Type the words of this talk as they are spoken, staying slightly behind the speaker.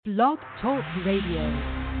Blog Talk Radio.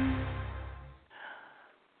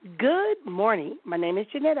 Good morning. My name is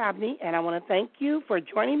Jeanette Abney, and I want to thank you for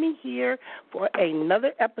joining me here for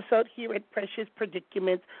another episode here at Precious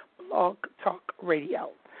Predicaments Blog Talk Radio.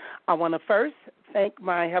 I want to first thank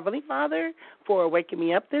my Heavenly Father for waking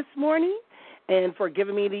me up this morning and for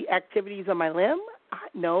giving me the activities of my limb. I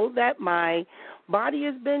know that my body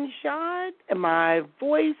has been shot and my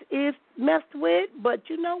voice is messed with, but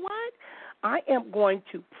you know what? I am going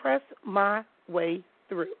to press my way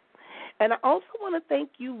through. And I also want to thank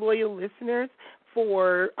you, loyal listeners,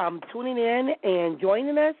 for tuning in and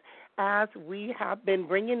joining us as we have been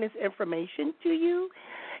bringing this information to you.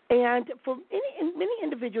 And for many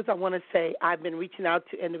individuals, I want to say I've been reaching out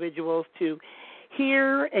to individuals to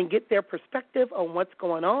hear and get their perspective on what's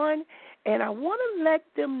going on. And I want to let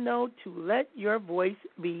them know to let your voice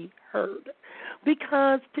be heard.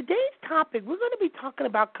 Because today's topic, we're going to be talking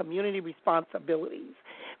about community responsibilities,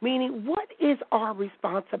 meaning what is our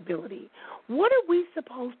responsibility? What are we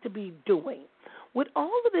supposed to be doing? With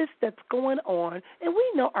all of this that's going on, and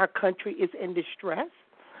we know our country is in distress.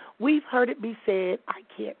 We've heard it be said, I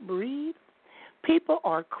can't breathe. People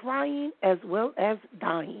are crying as well as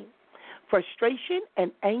dying. Frustration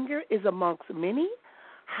and anger is amongst many.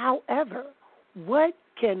 However, what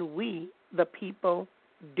can we, the people,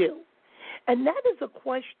 do? And that is a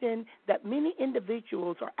question that many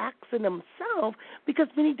individuals are asking themselves because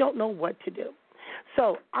many don't know what to do.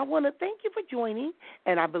 So I want to thank you for joining,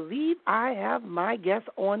 and I believe I have my guest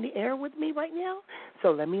on the air with me right now,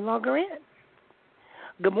 so let me log her in.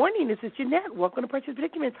 Good morning, this is Jeanette. Welcome to Precious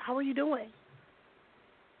Predicaments. How are you doing?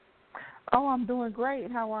 Oh, I'm doing great.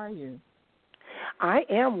 How are you? I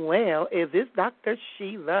am well. Is this Dr.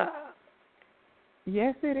 Sheila?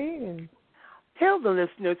 Yes, it is. Tell the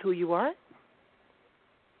listeners who you are.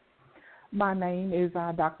 My name is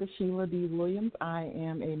Dr. Sheila D. Williams. I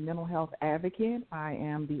am a mental health advocate. I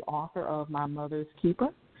am the author of My Mother's Keeper,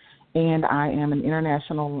 and I am an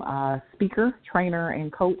international speaker, trainer,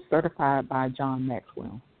 and coach certified by John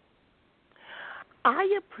Maxwell.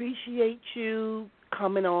 I appreciate you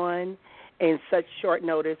coming on in such short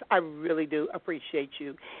notice. I really do appreciate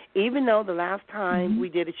you. Even though the last time we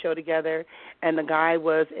did a show together and the guy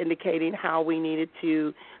was indicating how we needed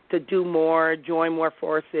to do more, join more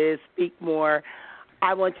forces, speak more,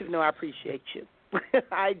 I want you to know I appreciate you.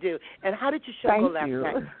 I do. And how did your show go last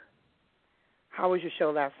night? How was your show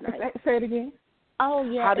last night? Say it again. Oh,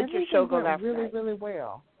 yeah. How did your show go last night? Really, really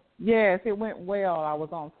well. Yes, it went well. I was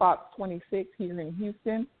on Fox 26 here in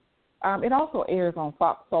Houston. It also airs on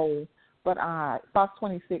Fox Soul. But Fox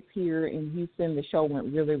 26 here in Houston, the show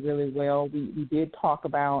went really, really well. We did talk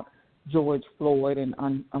about George Floyd and,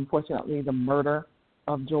 unfortunately, the murder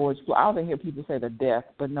of George Floyd. I often hear people say the death,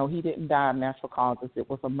 but no, he didn't die of natural causes. It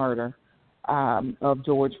was a murder of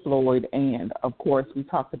George Floyd. And, of course, we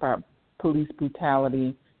talked about police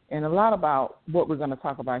brutality and a lot about what we're going to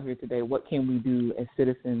talk about here today. What can we do as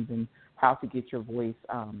citizens and how to get your voice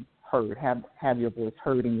heard, have your voice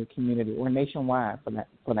heard in your community or nationwide for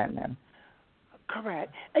that matter.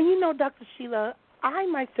 Correct. And you know, Dr. Sheila, I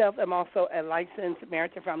myself am also a licensed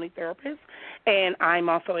marriage and family therapist, and I'm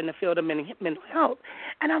also in the field of mental health.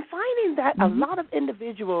 And I'm finding that a lot of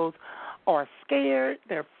individuals are scared,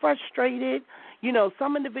 they're frustrated. You know,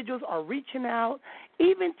 some individuals are reaching out.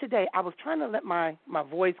 Even today, I was trying to let my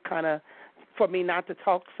voice kind of, for me not to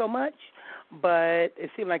talk so much, but it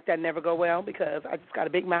seemed like that never go well because I just got a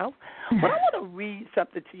big mouth. But I want to read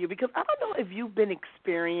something to you because I don't know if you've been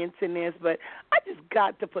experiencing this, but I just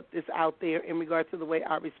got to put this out there in regards to the way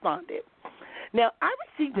I responded. Now, I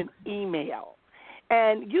received an email,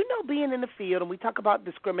 and you know, being in the field, and we talk about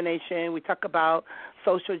discrimination, we talk about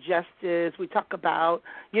social justice, we talk about,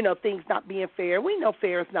 you know, things not being fair. We know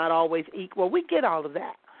fair is not always equal. We get all of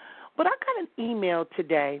that. But I got an email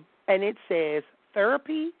today, and it says,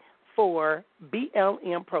 therapy for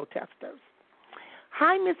BLM protesters.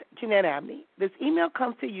 Hi, Ms. Jeanette Abney. This email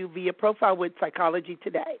comes to you via Profile with Psychology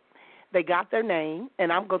Today. They got their name,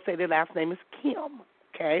 and I'm going to say their last name is Kim,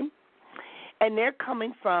 okay? And they're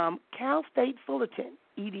coming from Cal State Fullerton,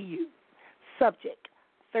 EDU. Subject,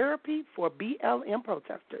 therapy for BLM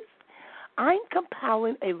protesters. I'm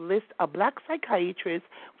compiling a list of black psychiatrists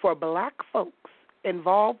for black folks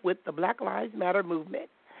involved with the Black Lives Matter movement.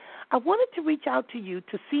 I wanted to reach out to you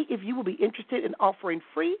to see if you will be interested in offering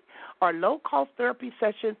free or low-cost therapy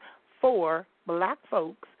sessions for black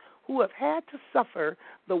folks who have had to suffer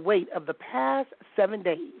the weight of the past 7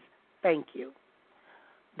 days. Thank you.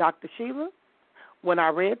 Dr. Sheila, when I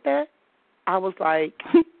read that, I was like,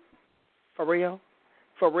 for real?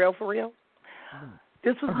 For real, for real?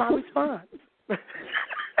 This was my response.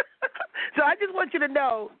 So I just want you to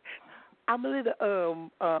know I'm a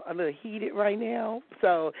little heated right now.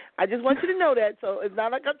 So I just want you to know that. So it's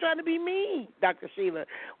not like I'm trying to be mean, Dr. Sheila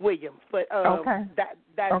Williams, but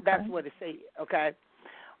that's what it said. Okay.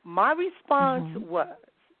 My response was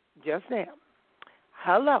just now,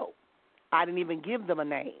 hello. I didn't even give them a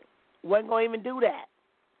name. Wasn't going to even do that.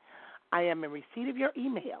 I am in receipt of your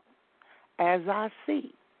email. As I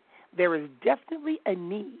see, there is definitely a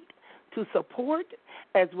need to support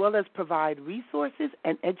as well as provide resources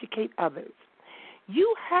and educate others.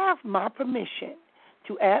 You have my permission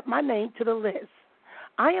to add my name to the list.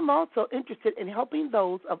 I am also interested in helping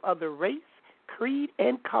those of other race, creed,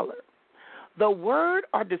 and color. The word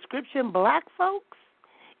or description black folks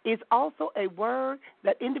is also a word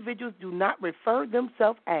that individuals do not refer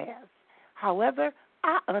themselves as. However,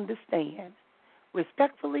 I understand.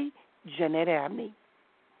 Respectfully, Jeanette Abney.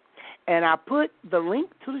 And I put the link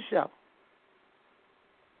to the show.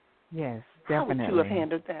 Yes, definitely. How would you have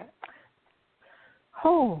handled that?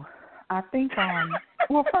 Oh, I think,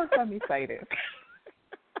 well, first let me say this.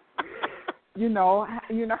 You know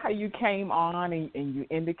how you came on and you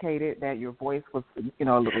indicated that your voice was, a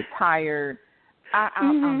little tired.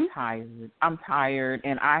 I'm tired. I'm tired,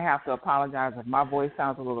 and I have to apologize if my voice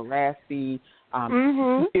sounds a little raspy.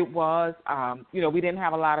 It was, we didn't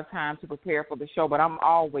have a lot of time to prepare for the show, but I'm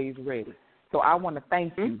always ready. So I want to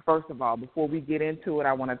thank you, first of all. Before we get into it,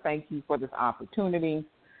 I want to thank you for this opportunity.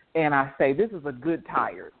 And I say this is a good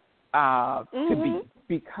tired to be,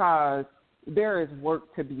 because there is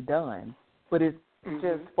work to be done, but it's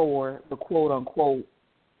just for the quote-unquote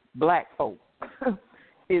black folk.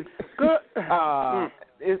 It's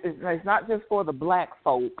it's not just for the black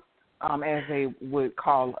folk, as they would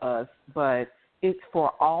call us, but it's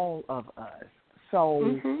for all of us.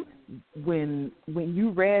 So when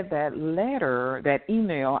you read that letter, that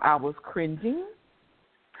email, I was cringing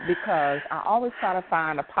because I always try to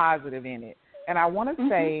find a positive in it. And I want to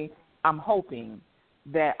say I'm hoping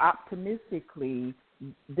that optimistically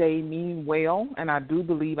they mean well, and I do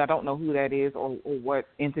believe, I don't know who that is or what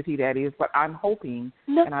entity that is, but I'm hoping,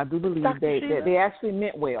 and I do believe that they actually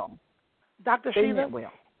meant well. Dr. They Sheila, meant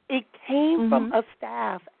well. It came from a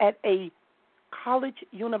staff at a college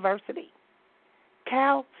university,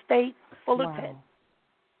 Cal State Fullerton. Wow.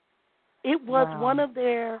 It was one of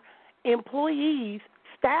their employees,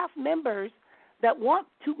 staff members, that want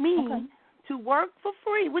me to work for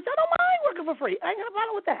free, which I don't mind working for free. I ain't got a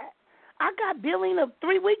problem with that. I got billing of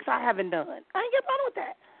 3 weeks I haven't done. I ain't got a problem with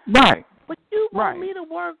that. Right. But you want me to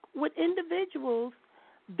work with individuals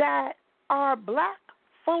that are Black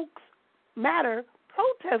Folks Matter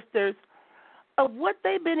protesters of what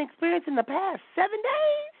they've been experiencing the past 7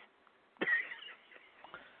 days?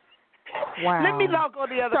 Wow. Let me log on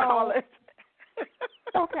the other callers.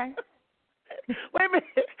 Okay. Wait a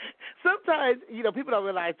minute. Sometimes, people don't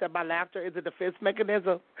realize that my laughter is a defense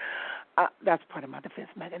mechanism. That's part of my defense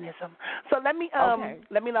mechanism. So let me log on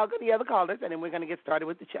the other callers, and then we're going to get started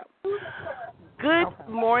with the show. Good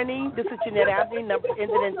morning. This is Jeanette Abney, number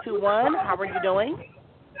ending in 21. How are you doing?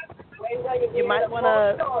 You might want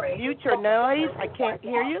to mute your noise. I can't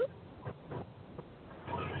hear you.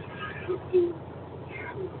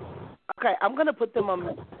 Okay, I'm going to put them on.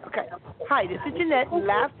 Okay. Hi, this is Jeanette.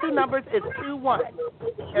 Last two numbers is 21.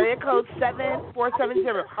 Area code 7470.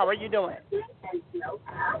 How are you doing?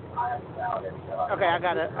 Okay, I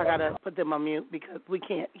gotta put them on mute because we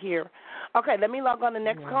can't hear. Okay, let me log on the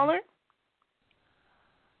next caller.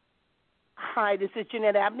 Hi, this is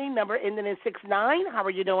Jeanette Abney, number ending in 69. How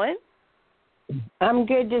are you doing? I'm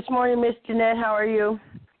good this morning, Miss Jeanette. How are you?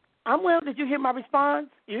 I'm well. Did you hear my response?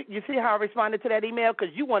 You see how I responded to that email?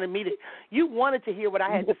 Because you wanted to hear what I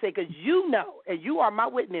had to say, because you know, and you are my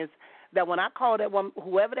witness, that when I called that one,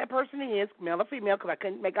 whoever that person is, male or female, because I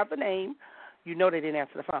couldn't make out the name, they didn't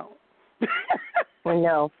answer the phone. I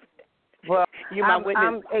know. Well,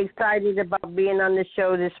 I'm excited about being on the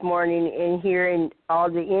show this morning and hearing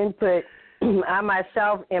all the input. I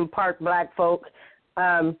myself am part Black folk,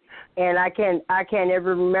 and I can't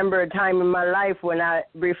ever remember a time in my life when I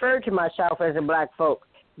referred to myself as a Black folk.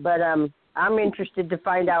 But I'm interested to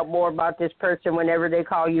find out more about this person whenever they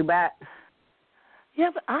call you back.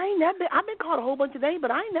 Yeah, but I've been called a whole bunch of names,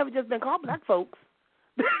 but I ain't never just been called Black folks.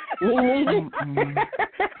 I've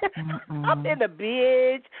been a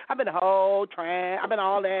bitch. I've been a hoe, I've been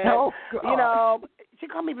all that. Oh, God. She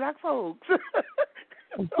called me Black folks.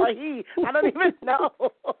 Or he. I don't even know.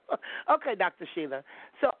 Okay, Dr. Sheila.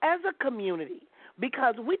 So as a community,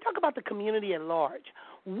 because we talk about the community at large,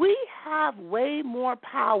 we have way more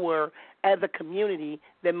power as a community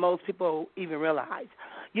than most people even realize.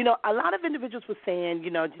 You know, a lot of individuals were saying, you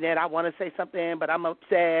know, Jeanette, I want to say something, but I'm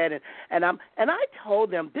upset, and I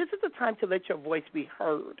told them this is the time to let your voice be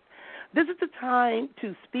heard. This is the time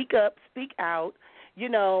to speak up, speak out, you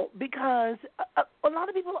know, because a lot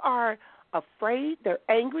of people are afraid, they're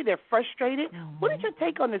angry, they're frustrated. Mm-hmm. What is your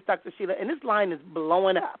take on this, Dr. Sheila? And this line is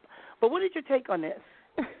blowing up. But what is your take on this?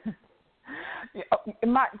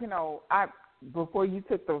 Before you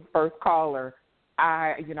took the first caller,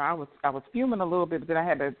 I was fuming a little bit, but then I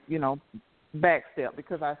had to, backstep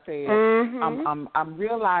because I said I'm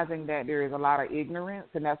realizing that there is a lot of ignorance,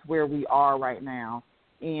 and that's where we are right now.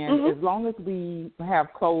 And as long as we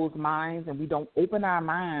have closed minds and we don't open our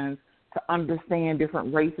minds to understand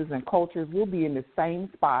different races and cultures, we'll be in the same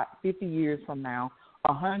spot 50 years from now,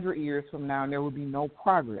 100 years from now, and there will be no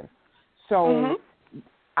progress. So,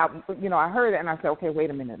 I heard that and I said, okay,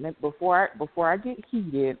 wait a minute. Before I get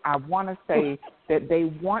heated, I want to say that they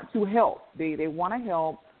want to help. They want to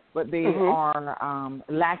help, but they are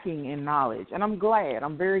lacking in knowledge. And I'm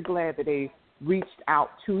very glad that they reached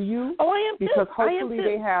out to you. Oh, I am because too.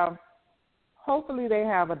 hopefully they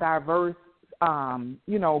have a diverse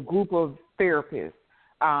group of therapists,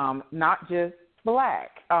 not just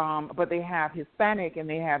black, but they have Hispanic and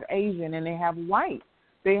they have Asian and they have white.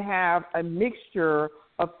 They have a mixture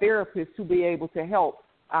of therapists to be able to help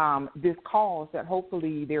this cause that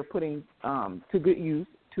hopefully they're putting to good use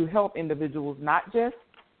to help individuals, not just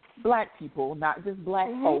black people, not just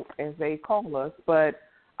black folk as they call us, but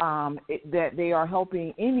that they are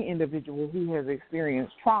helping any individual who has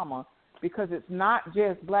experienced trauma, because it's not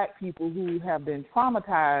just black people who have been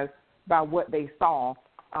traumatized by what they saw,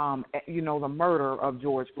 the murder of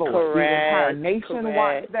George Floyd. Correct. The entire nation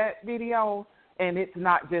watched that video, and it's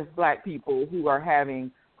not just black people who are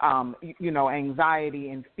having, anxiety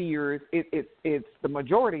and fears. It's the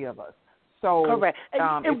majority of us. So correct.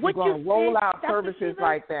 And if you're going to roll out services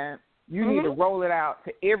like that, you need to roll it out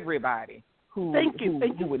to everybody who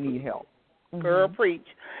would need help. Girl, preach.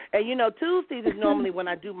 And, Tuesdays is normally when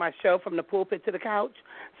I do my show from the pulpit to the couch.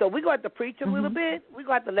 So we got to preach a little bit. We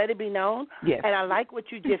got to let it be known. Yes. And I like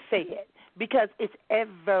what you just said, because it's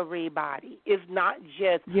everybody. It's not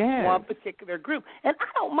just one particular group. And I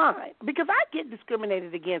don't mind, because I get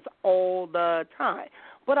discriminated against all the time.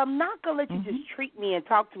 But I'm not going to let you just treat me and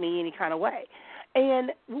talk to me any kind of way.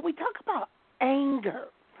 And when we talk about anger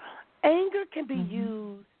can be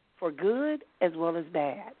used for good as well as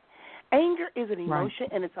bad. Anger is an emotion,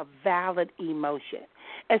 and it's a valid emotion.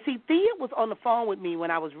 And see, Thea was on the phone with me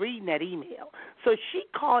when I was reading that email. So she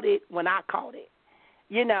caught it when I caught it,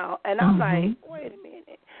 and I'm like, wait a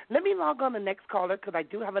minute. Let me log on the next caller, because I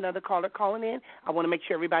do have another caller calling in. I want to make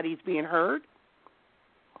sure everybody's being heard.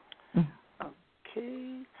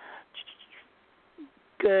 Okay.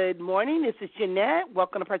 Good morning. This is Jeanette.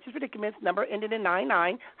 Welcome to Purchase Predicaments, number ending in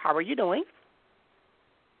 99. How are you doing?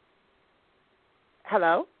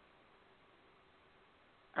 Hello?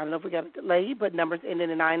 I don't know if we got a delay, but numbers ending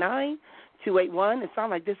in 99, 281. It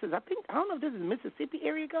sounds like this is, I don't know if this is Mississippi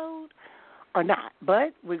area code or not,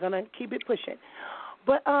 but we're going to keep it pushing.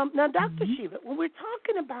 But now, Dr. Sheila, when we're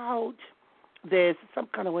talking about this, some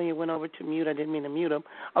kind of way you went over to mute. I didn't mean to mute him.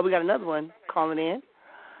 Oh, we got another one calling in.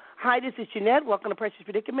 Hi, this is Jeanette. Welcome to Precious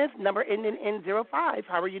Predicaments, number ending in 05.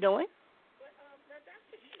 How are you doing?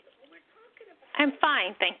 I'm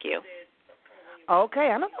fine, thank you.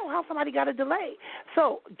 Okay, I don't know how somebody got a delay.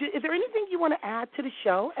 So is there anything you want to add to the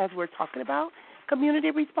show as we're talking about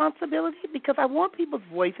community responsibility? Because I want people's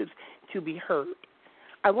voices to be heard.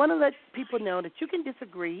 I want to let people know that you can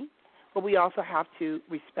disagree, but we also have to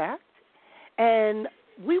respect. And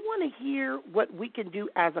we want to hear what we can do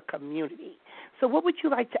as a community. So what would you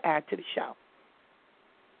like to add to the show?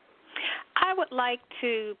 I would like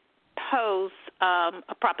to pose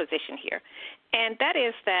a proposition here, and that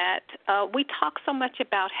is that we talk so much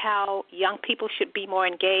about how young people should be more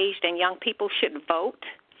engaged and young people should vote.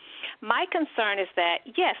 My concern is that,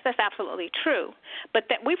 yes, that's absolutely true, but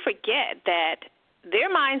that we forget that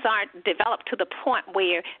their minds aren't developed to the point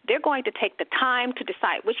where they're going to take the time to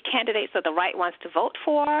decide which candidates are the right ones to vote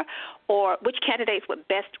for, or which candidates would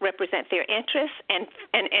best represent their interests and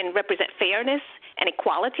represent fairness and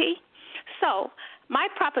equality. So my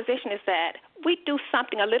proposition is that we do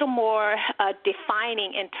something a little more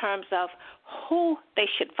defining in terms of who they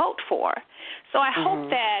should vote for. So I hope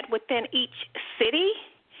that within each city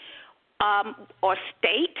or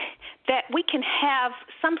state that we can have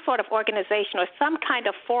some sort of organization or some kind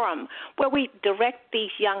of forum where we direct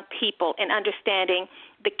these young people in understanding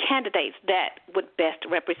the candidates that would best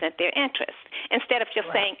represent their interests, instead of just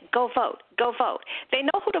saying, go vote, go vote. They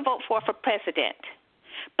know who to vote for president.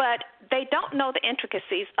 but they don't know the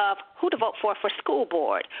intricacies of who to vote for school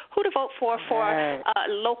board, who to vote for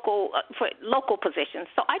local positions.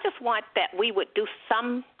 So I just want that we would do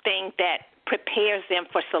something that prepares them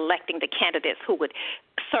for selecting the candidates who would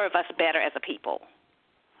serve us better as a people.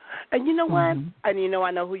 And you know what? And you know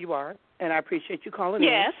I know who you are, and I appreciate you calling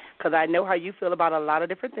in because I know how you feel about a lot of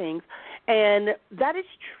different things. And that is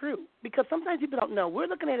true because sometimes people don't know. We're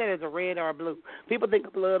looking at it as a red or a blue. People think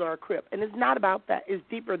a blood or a crip, and it's not about that. It's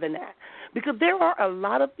deeper than that because there are a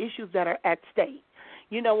lot of issues that are at stake.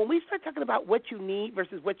 You know, when we start talking about what you need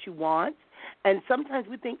versus what you want, and sometimes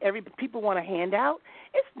we think people want a handout.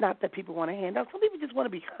 It's not that people want a handout. Some people just want to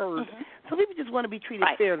be heard. Some people just want to be treated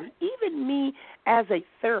fairly. Even me as a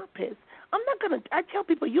therapist, I tell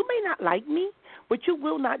people, you may not like me, but you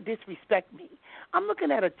will not disrespect me. I'm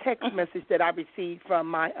looking at a text message that I received from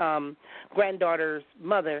my granddaughter's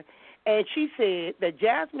mother, and she said that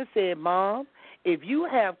Jasmine said, Mom, if you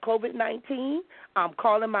have COVID-19, I'm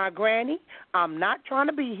calling my granny. I'm not trying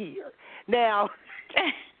to be here. Now,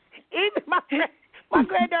 even my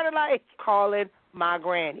granddaughter like calling my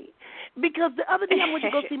granny. Because the other day I went to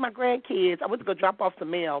go see my grandkids. I went to go drop off the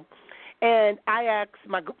mail. And I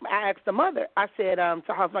asked the mother, I said,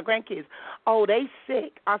 so how's my grandkids? Oh, they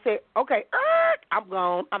sick. I said, okay, I'm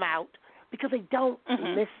gone. I'm out. Because they don't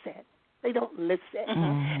listen. They don't listen.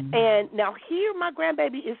 And now here my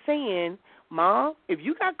grandbaby is saying, Mom, if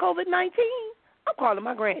you got COVID-19, I'm calling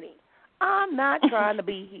my granny. I'm not trying to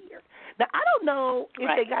be here. Now, I don't know if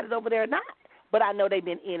they got it over there or not, but I know they've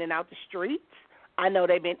been in and out the streets. I know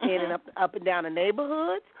they've been in and up and down the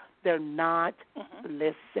neighborhoods. They're not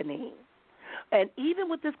listening. And even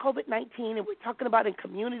with this COVID-19, and we're talking about in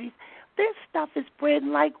communities, this stuff is spreading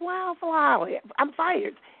like wildfire. I'm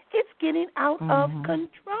fired. It's getting out of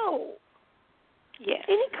control. Yes.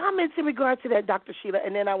 Any comments in regards to that, Dr. Sheila?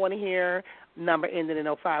 And then I want to hear number ending in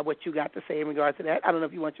 05, what you got to say in regards to that. I don't know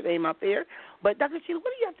if you want your name out there, but Dr. Sheila,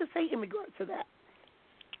 what do you have to say in regards to that?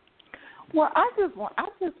 Well, I just want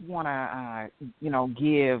to,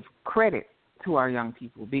 give credit to our young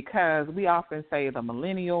people because we often say the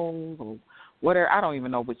millennials or whatever. I don't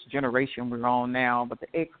even know which generation we're on now, but the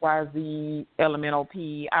XYZ,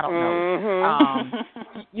 LMNOP, I don't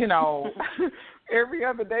know. Every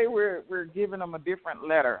other day we're giving them a different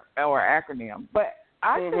letter or acronym. But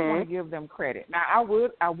I just want to give them credit. Now, I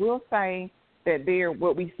will say that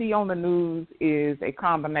what we see on the news is a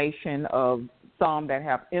combination of some that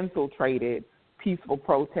have infiltrated peaceful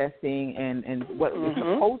protesting and what is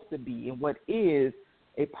supposed to be and what is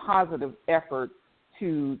a positive effort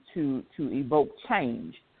to evoke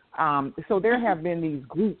change. So there have been these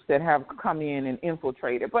groups that have come in and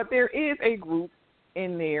infiltrated, but there is a group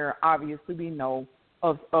in there, obviously we know,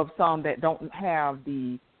 of some that don't have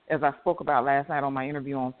as I spoke about last night on my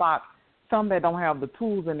interview on Fox, some that don't have the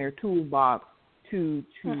tools in their toolbox to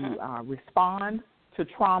respond to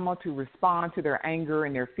trauma, to respond to their anger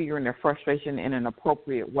and their fear and their frustration in an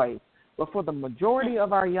appropriate way. But for the majority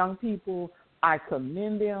of our young people, I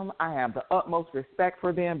commend them. I have the utmost respect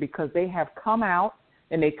for them because they have come out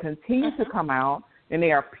and they continue to come out and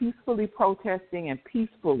they are peacefully protesting and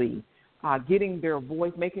peacefully getting their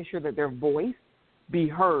voice, making sure that their voice be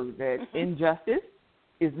heard, that injustice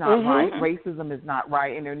is not right, racism is not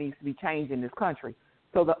right, and there needs to be change in this country.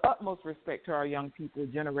 So the utmost respect to our young people,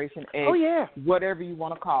 Generation X, whatever you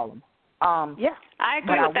want to call them. I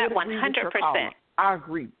agree with that 100%. I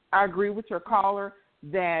agree. I agree with your caller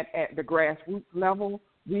that at the grassroots level,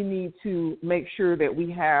 we need to make sure that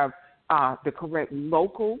we have the correct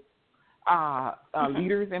local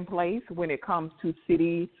leaders in place when it comes to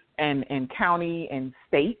city and county and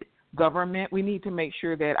state government. We need to make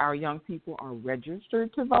sure that our young people are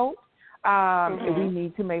registered to vote. We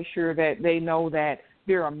need to make sure that they know that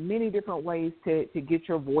there are many different ways to get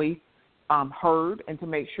your voice heard and to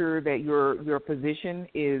make sure that your position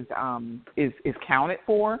is counted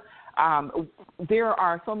for. There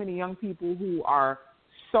are so many young people who are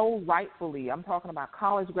so rightfully, I'm talking about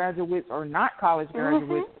college graduates or not college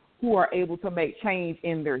graduates, who are able to make change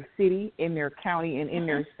in their city, in their county, and in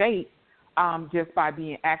their state just by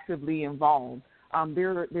being actively involved.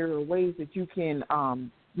 There are ways that you can,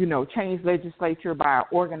 change legislature by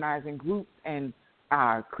organizing groups and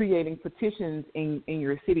creating petitions in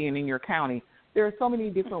your city and in your county. There are so many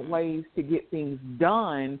different ways to get things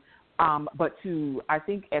done, but I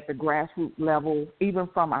think at the grassroots level, even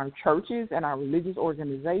from our churches and our religious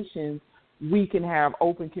organizations, we can have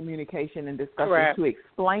open communication and discussion to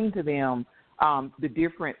explain to them the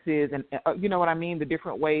differences and, the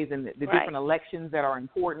different ways and the different elections that are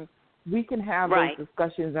important. We can have those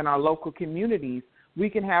discussions in our local communities. We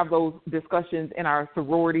can have those discussions in our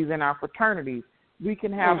sororities and our fraternities. we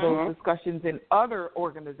can have those discussions in other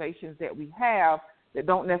organizations that we have that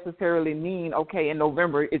don't necessarily mean, okay, in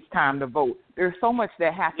November it's time to vote. There's so much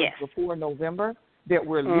that happens before November that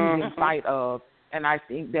we're losing sight of, and I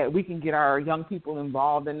think that we can get our young people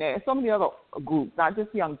involved in that. And so many other groups, not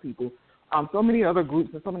just young people, so many other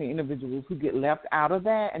groups and so many individuals who get left out of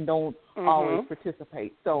that and don't always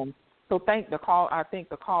participate. So thank the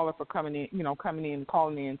caller for coming in,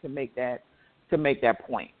 calling in to make that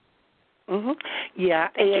point. Yeah,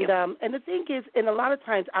 and the thing is, and a lot of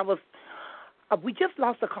times we just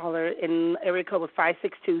lost a caller in area code was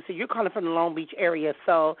 562, so you're calling from the Long Beach area.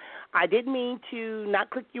 So I didn't mean to not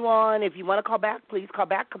click you on. If you want to call back, please call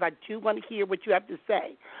back because I do want to hear what you have to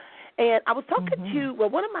say. And I was talking to,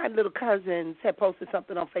 one of my little cousins had posted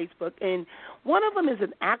something on Facebook, and one of them is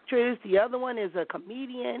an actress, the other one is a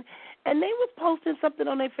comedian, and they was posting something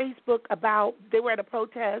on their Facebook about they were at a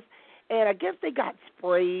protest, and I guess they got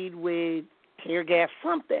sprayed with tear gas,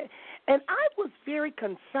 something. And I was very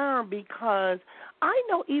concerned because I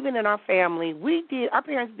know even in our family, our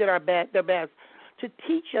parents did their best to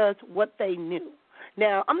teach us what they knew.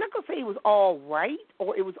 Now, I'm not going to say it was all right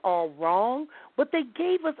or it was all wrong, but they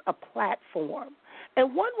gave us a platform.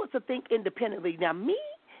 And one was to think independently. Now, me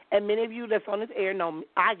and many of you that's on this air know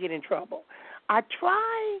I get in trouble. I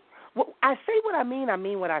say what I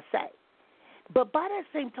mean what I say. But by that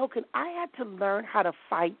same token, I had to learn how to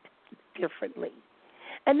fight differently.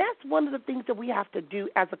 And that's one of the things that we have to do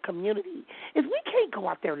as a community is we can't go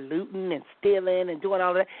out there looting and stealing and doing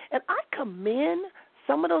all of that. And I commend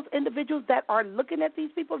some of those individuals that are looking at these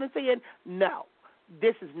people and saying, no,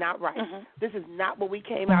 this is not right. This is not what we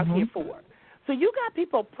came out here for. So you got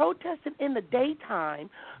people protesting in the daytime,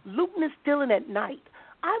 looting and stealing at night.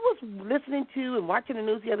 I was listening to and watching the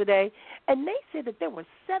news the other day, and they said that there were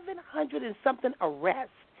 700 and something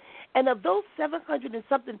arrests. And of those 700 and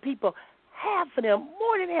something people, half of them,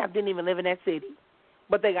 more than half, didn't even live in that city.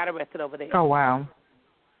 But they got arrested over there. Oh, wow.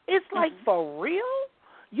 It's like, for real?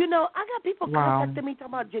 You know, I got people contacting me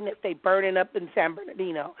talking about Jeanette, they burning up in San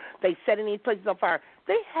Bernardino. They setting these places on fire.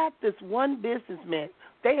 They had this one businessman.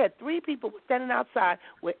 They had 3 people standing outside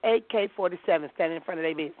with AK-47 standing in front of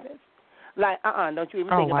their business. Like, don't you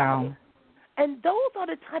even think about it. And those are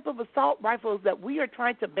the type of assault rifles that we are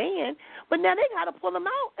trying to ban, but now they got to pull them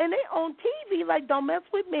out, and they on TV like, don't mess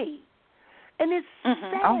with me. And it's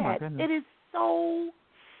sad. Oh, my goodness. It is so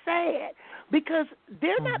sad because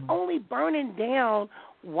they're not only burning down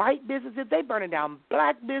white businesses, they're burning down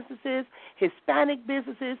black businesses, Hispanic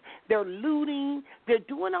businesses. They're looting. They're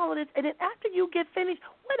doing all of this. And then after you get finished,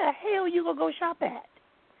 where the hell you going to go shop at?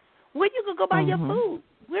 Where you going to go buy your food?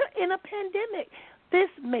 We're in a pandemic. This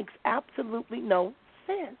makes absolutely no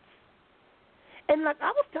sense. And like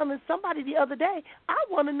I was telling somebody the other day, I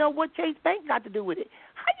want to know what Chase Bank got to do with it.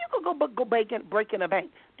 How you going to go break in a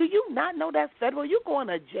bank? Do you not know that's federal? You're going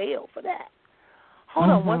to jail for that. Hold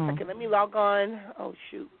on one second. Let me log on. Oh,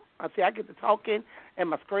 shoot. I get to talking, and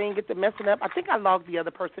my screen gets to messing up. I think I logged the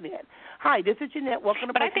other person in. Hi, this is Jeanette. Welcome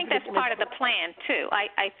to But I think that's part of the plan, too.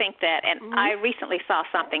 I think that, and I recently saw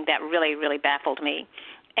something that really, really baffled me,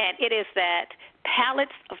 and it is that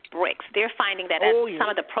pallets of bricks. They're finding that at some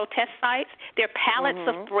of the protest sites, they're pallets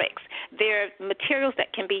of bricks. They're materials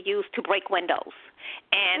that can be used to break windows,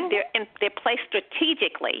 and they're placed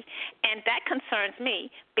strategically, and that concerns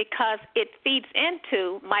me because it feeds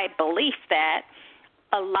into my belief that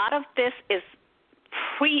a lot of this is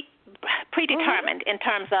predetermined in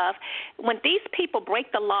terms of when these people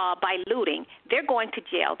break the law by looting, they're going to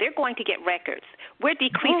jail. They're going to get records. We're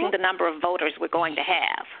decreasing the number of voters we're going to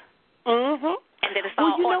have. And that it's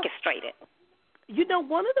all orchestrated. You know,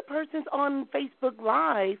 one of the persons on Facebook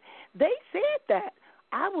Live, they said that.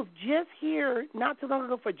 I was just here not too long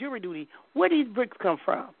ago for jury duty. Where these bricks come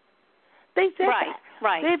from? They said that.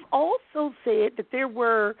 Right. They've also said that there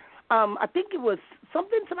were, I think it was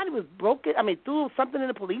somebody was threw something in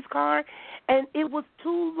a police car, and it was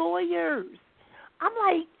 2 lawyers. I'm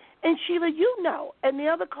like, and Sheila, you know, and the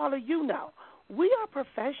other caller, you know, we are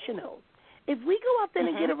professionals. If we go out there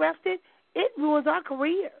and get arrested, it ruins our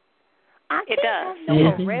career. I can't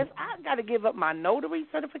have no arrest. I got to give up my notary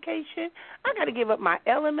certification. I got to give up my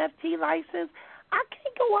LMFT license. I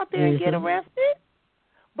can't go out there and get arrested,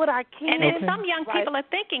 but I can. And some young people are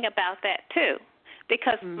thinking about that, too.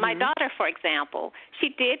 Because my daughter, for example,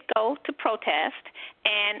 she did go to protest,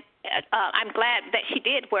 and I'm glad that she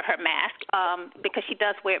did wear her mask because she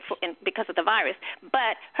does wear it because of the virus.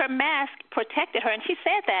 But her mask protected her, and she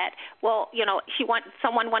said that, well, you know,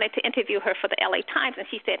 someone wanted to interview her for the LA Times, and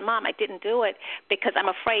she said, Mom, I didn't do it because I'm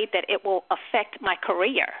afraid that it will affect my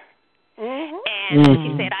career. And And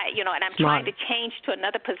she said, and I'm trying to change to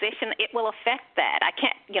another position. It will affect that. I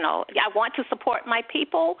can't, I want to support my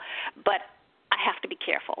people, but I have to be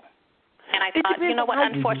careful. And I thought, you know what,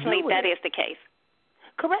 unfortunately, that is the case.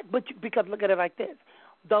 Correct, but because look at it like this.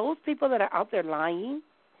 Those people that are out there lying,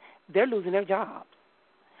 they're losing their jobs.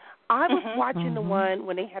 I was watching the one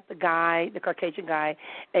when they had the guy, the Caucasian guy,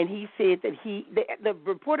 and he said that the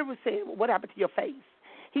reporter was saying, what happened to your face?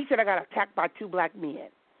 He said, I got attacked by 2 black men.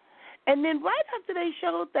 And then right after they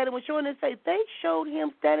showed that it was showing his face, they showed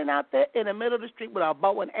him standing out there in the middle of the street with a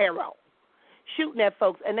bow and arrow, shooting at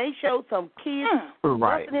folks. And they showed some kids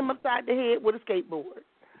busting him upside the head with a skateboard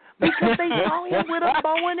because they saw him with a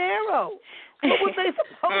bow and arrow. What was they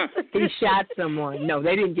supposed to do? He shot someone. No,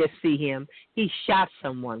 they didn't just see him. He shot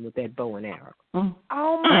someone with that bow and arrow.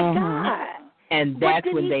 Oh, my God. And that's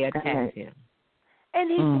when they attacked him. And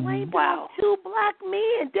he blamed out 2 black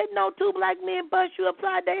men. Didn't know 2 black men bust you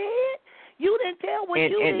upside the head? You didn't tell what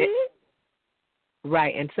you did?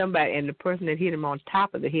 Right, and the person that hit him on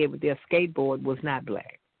top of the head with their skateboard was not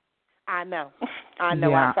black. I know. Yeah. I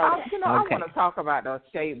saw that. I want to talk about those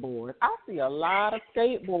skateboards. I see a lot of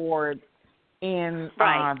skateboards in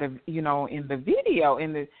in the video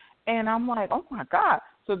and I'm like, oh my God.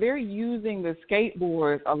 So they're using the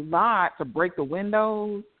skateboards a lot to break the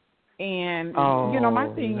windows, and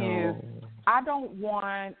my thing is I don't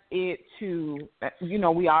want it to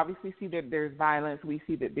we obviously see that there's violence, we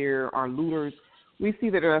see that there are looters, we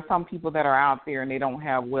see that there are some people that are out there and they don't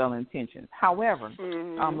have well intentions. However,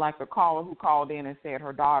 like the caller who called in and said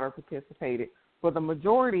her daughter participated, for the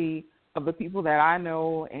majority of the people that I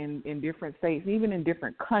know in different states, even in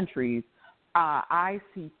different countries, I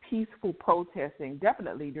see peaceful protesting,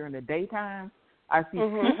 definitely during the daytime. I see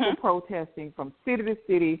peaceful protesting from city to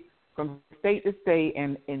city, from state to state,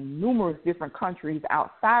 and in numerous different countries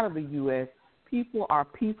outside of the U.S., people are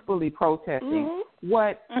peacefully protesting.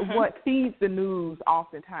 What feeds the news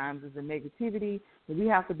oftentimes is the negativity, and we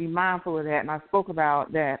have to be mindful of that. And I spoke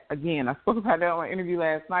about that again. I spoke about that on an interview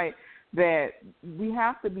last night, that we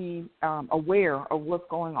have to be aware of what's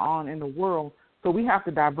going on in the world. So we have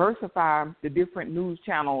to diversify the different news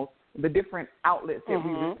channels, the different outlets that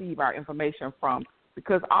we receive our information from,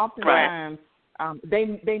 because oftentimes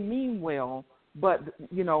they mean well, but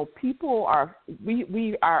people are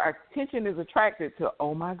our attention is attracted to,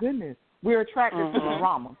 oh my goodness, we're attracted to the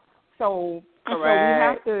drama. So we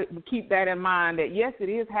have to keep that in mind, that yes, it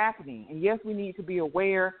is happening, and yes, we need to be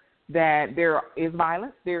aware that there is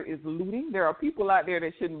violence, there is looting, there are people out there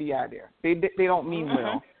that shouldn't be out there. They don't mean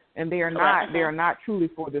well, and they are not truly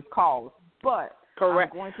for this cause. But I'm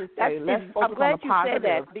going to say, let's focus on the positive. I'm glad you said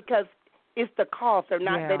that, because it's the cause. They're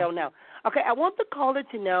not. They don't know. Okay, I want the caller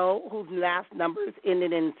to know whose last number is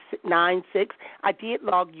ended in 96. I did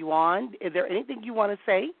log you on. Is there anything you want to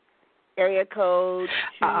say? Area code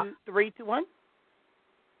 2321.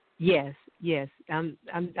 Yes. I'm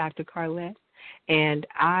Dr. Carlette. And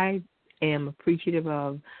I am appreciative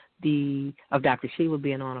of Dr. Sheila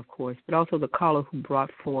being on, of course, but also the caller who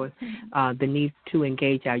brought forth the need to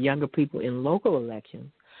engage our younger people in local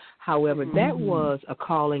elections. However, that was a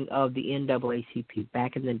calling of the NAACP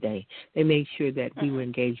back in the day. They made sure that we were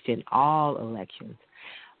engaged in all elections.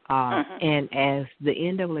 And as the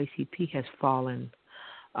NAACP has fallen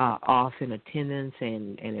off in attendance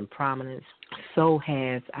and in prominence, so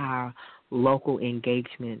has our local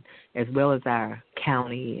engagement, as well as our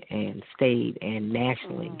county and state and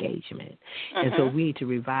national engagement. And so we need to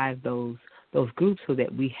revive those groups so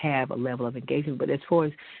that we have a level of engagement. But as far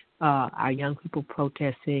as our young people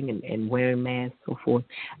protesting and wearing masks and so forth,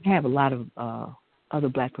 I have a lot of other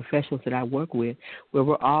black professionals that I work with where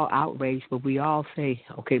we're all outraged, but we all say,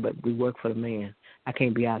 okay, but we work for the man. I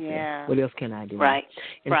can't be out there. What else can I do? Right.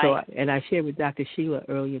 And so, and I shared with Dr. Sheila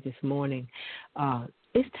earlier this morning,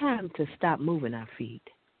 it's time to stop moving our feet.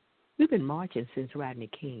 We've been marching since Rodney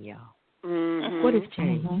King, y'all. What has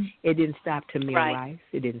changed? It didn't stop Tamir Rice.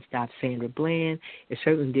 It didn't stop Sandra Bland. It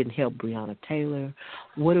certainly didn't help Breonna Taylor.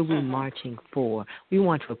 What are we marching for? We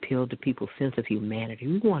want to appeal to people's sense of humanity.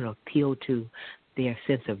 We want to appeal to their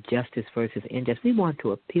sense of justice versus injustice. We want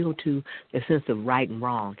to appeal to their sense of right and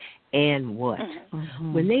wrong. And what?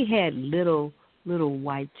 When they had little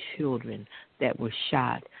white children that were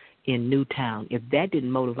shot in Newtown, if that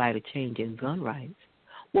didn't motivate a change in gun rights,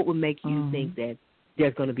 what would make you think that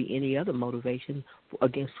there's going to be any other motivation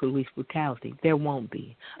against police brutality? There won't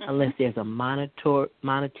be, unless there's a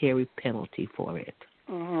monetary penalty for it.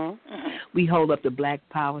 We hold up the Black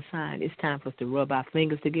Power sign. It's time for us to rub our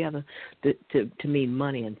fingers together to mean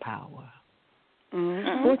money and power.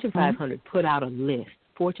 Fortune 500 put out a list.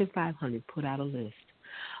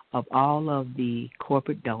 of all of the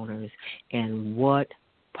corporate donors and what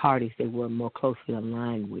parties they were more closely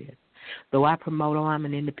aligned with. Though I promote, I'm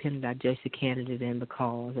an independent, I judge the candidate and the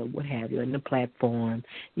cause or what have you, and the platform,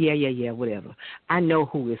 whatever. I know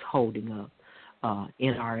who is holding up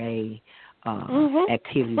NRA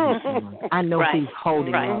activities and so on. I know who's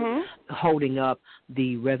holding up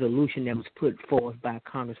the resolution that was put forth by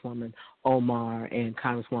Congresswoman Omar and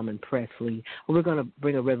Congresswoman Presley. We're going to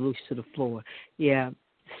bring a resolution to the floor. Yeah,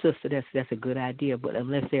 sister, that's a good idea, but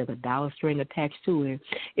unless there's a dollar string attached to it,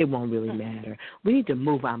 it won't really matter. We need to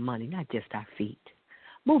move our money, not just our feet.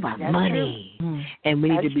 Move our money. And we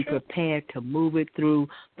need to be prepared to move it through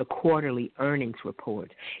the quarterly earnings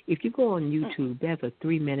report. If you go on YouTube, there's a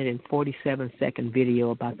 3-minute and 47-second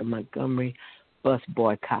video about the Montgomery bus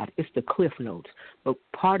boycott. It's the Cliff Notes. But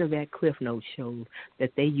part of that Cliff Notes shows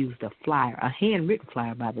that they used a flyer, a handwritten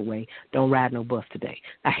flyer, by the way, don't ride no bus today,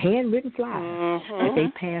 a handwritten flyer that they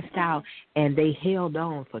passed out, and they held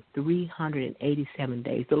on for 387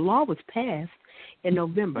 days. The law was passed in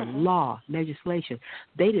November, legislation.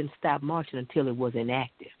 They didn't stop marching until it was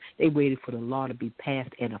enacted. They waited for the law to be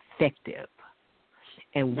passed and effective.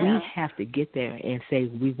 And we have to get there and say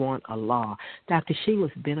we want a law. Dr.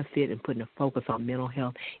 Sheila's benefit in putting a focus on mental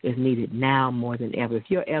health is needed now more than ever. If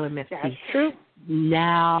you're LMST,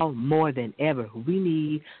 now more than ever, we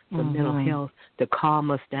need some mental health to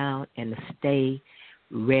calm us down and to stay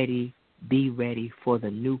ready, be ready for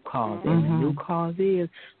the new cause. And the new cause is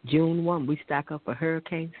June 1, we stock up for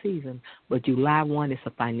hurricane season, but July 1 is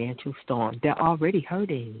a financial storm. They're already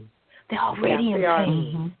hurting. They're already in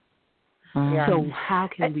pain. So how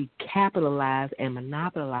can we capitalize and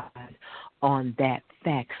monopolize on that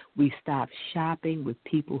fact? We stop shopping with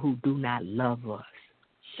people who do not love us.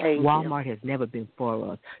 Walmart has never been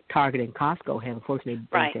for us. Target and Costco have unfortunately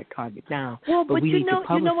brought that Target down. Well, but we need to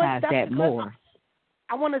publicize that more.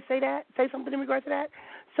 I want to say something in regards to that.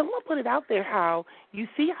 Someone put it out there how you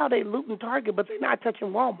see how they looting Target, but they're not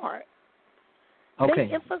touching Walmart. Okay.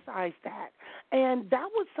 They emphasized that. And that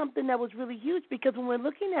was something that was really huge because when we're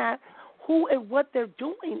looking at who and what they're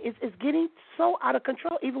doing, it's getting so out of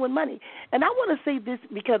control, even with money. And I want to say this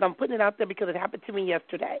because I'm putting it out there because it happened to me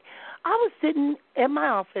yesterday. I was sitting in my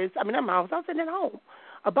office, I was sitting at home,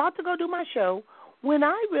 about to go do my show, when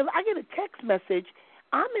I get a text message.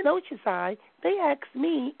 I'm in Oceanside. They asked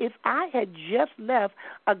me if I had just left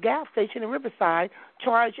a gas station in Riverside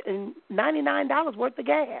charging $99 worth of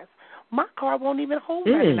gas. My car won't even hold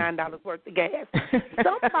 $99 worth of gas.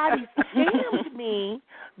 Somebody scammed me,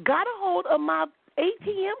 got a hold of my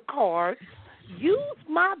ATM card, used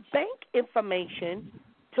my bank information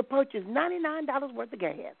to purchase $99 worth of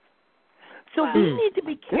gas. So we need to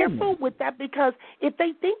be careful with that because if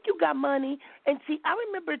they think you got money, and see, I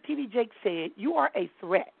remember T.D. Jakes said, you are a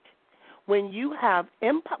threat. When you have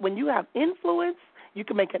influence, you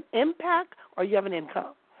can make an impact or you have an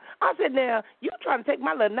income. I said, now, you trying to take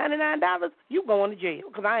my little $99, you going to jail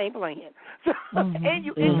because I ain't playing. So, and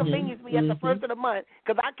you inconvenience me at the first of the month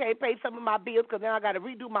because I can't pay some of my bills because now I got to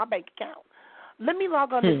redo my bank account. Let me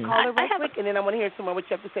log on this caller real quick, and then I want to hear some more what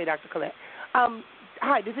you have to say, Dr. Collette.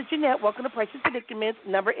 Hi, this is Jeanette. Welcome to Precious Predicaments,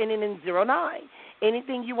 number ending in 09.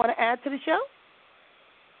 Anything you want to add to the show?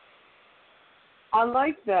 I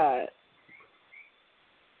like that.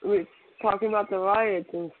 We're talking about the riots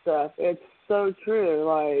and stuff. It's so true.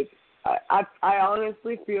 Like, I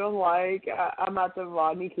honestly feel like I'm at the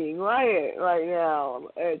Rodney King riot right now.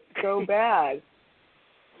 It's so bad.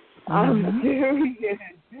 I'm serious.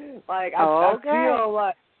 Like, I feel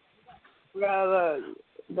like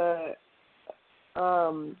the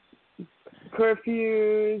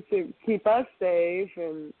curfews to keep us safe,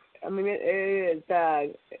 and I mean it is bad,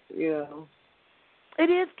 you know. It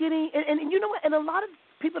is getting, and you know what? And a lot of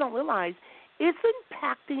people don't realize it's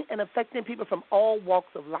impacting and affecting people from all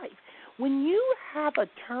walks of life. When you have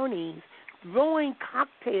attorneys throwing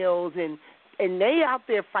cocktails and they out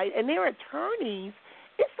there fighting, and they're attorneys,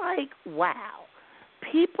 it's like, wow.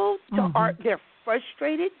 People they're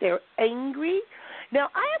frustrated, they're angry. Now,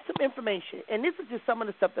 I have some information, and this is just some of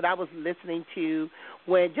the stuff that I was listening to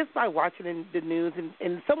just by watching the news,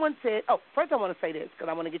 and someone said, first I want to say this because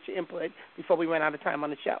I want to get your input before we run out of time on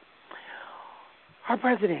the show. Our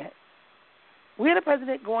president, we had a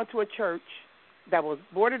president going to a church that was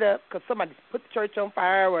boarded up because somebody put the church on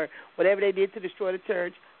fire or whatever they did to destroy the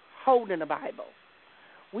church, holding the Bible.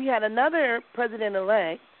 We had another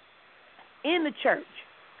president-elect in the church.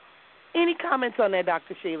 Any comments on that,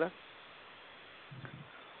 Dr. Sheila?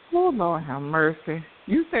 Oh, Lord have mercy.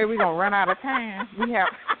 You say we're going to run out of time. We have.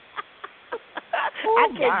 I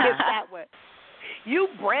can't get that one. You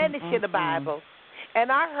brandishing the Bible.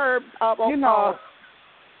 And I heard,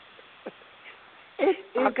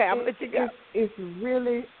 Okay, I'll let you go. It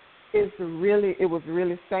was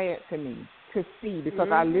really sad to me to see, because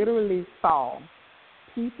I literally saw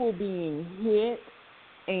people being hit,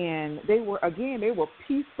 and they were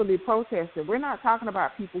peacefully protesting. We're not talking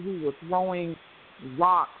about people who were throwing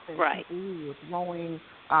rocks and people who were throwing,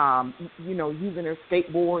 using their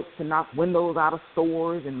skateboards to knock windows out of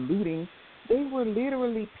stores and looting. They were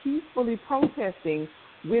literally peacefully protesting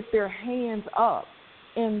with their hands up.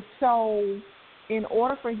 And so in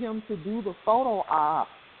order for him to do the photo op,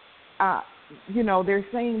 they're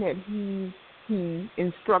saying that he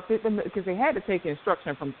instructed them, because they had to take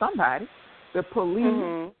instruction from somebody, the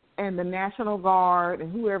police and the National Guard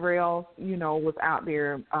and whoever else, was out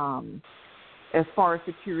there as far as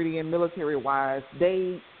security and military-wise.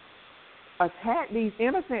 They attacked these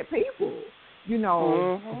innocent people,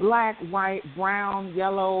 black, white, brown,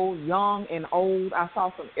 yellow, young and old. I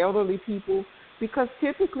saw some elderly people, because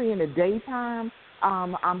typically in the daytime,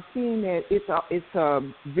 I'm seeing that it's a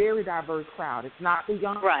very diverse crowd. It's not the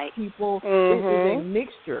young people. It is a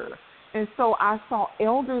mixture. And so I saw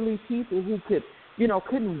elderly people who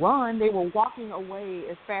couldn't run. They were walking away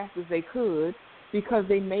as fast as they could, because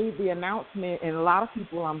they made the announcement, and a lot of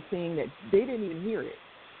people I'm seeing that they didn't even hear it.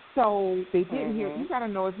 So they didn't hear it. You got to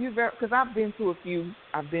know, because I've been to a few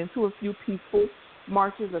peaceful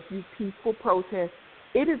marches, a few peaceful protests.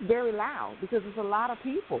 It is very loud because it's a lot of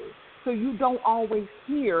people. So you don't always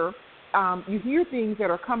hear, you hear things that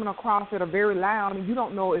are coming across that are very loud, and you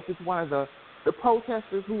don't know if it's one of the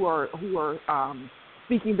protesters who are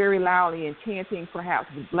speaking very loudly and chanting perhaps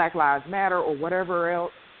Black Lives Matter or whatever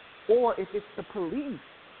else, or if it's the police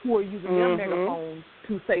who are using their megaphones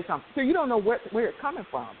to say something. So you don't know where it's coming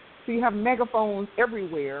from. So you have megaphones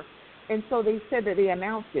everywhere, and so they said that they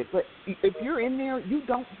announced it. But if you're in there, you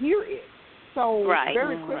don't hear it. So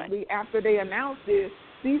very quickly after they announced it,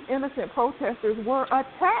 these innocent protesters were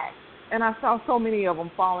attacked. And I saw so many of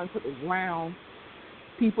them falling to the ground,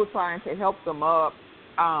 people trying to help them up.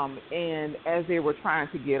 And as they were trying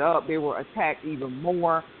to get up, they were attacked even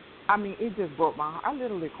more. I mean, it just broke my heart. I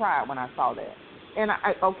literally cried when I saw that. And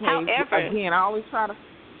I always try to.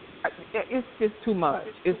 It's just too much.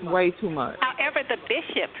 It's way too much. However, the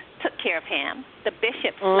bishop took care of him. The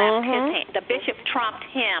bishop slapped his hand. The bishop trumped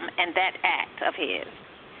him and that act of his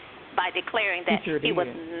by declaring that he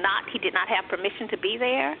did not have permission to be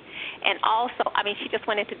there. And also, she just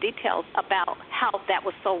went into details about how that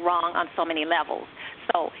was so wrong on so many levels.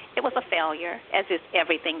 So it was a failure, as is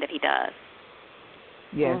everything that he does.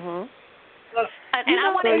 Yes. And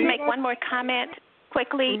I wanted to make one more comment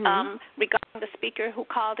quickly regarding the speaker who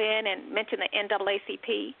called in and mentioned the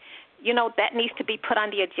NAACP. That needs to be put on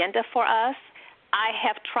the agenda for us. I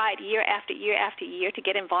have tried year after year after year to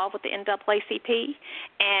get involved with the NAACP,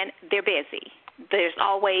 and they're busy. There's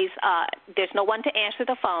always there's no one to answer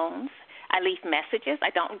the phones. I leave messages. I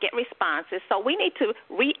don't get responses. So we need to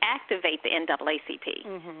reactivate the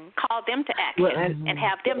NAACP, call them to action, and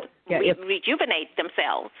have them rejuvenate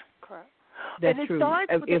themselves. Correct. That's and it true.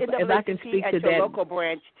 starts with the NAACP at your local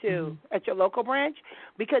branch, too, at your local branch,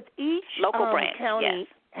 because each county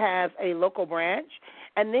has a local branch,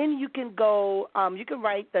 and then you can go, you can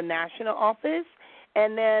write the national office,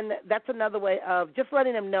 and then that's another way of just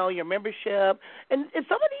letting them know your membership. And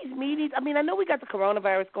some of these meetings, I know we got the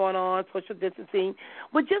coronavirus going on, social distancing,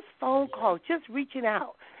 but just phone calls, just reaching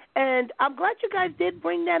out. And I'm glad you guys did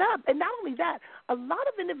bring that up. And not only that, a lot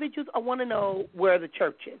of individuals want to know where the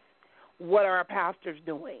church is. What are our pastors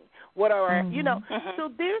doing? What are our, so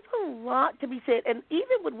there's a lot to be said. And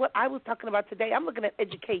even with what I was talking about today, I'm looking at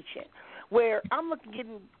education, where I'm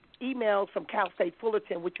getting emails from Cal State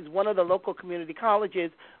Fullerton, which is one of the local community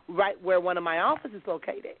colleges right where one of my offices is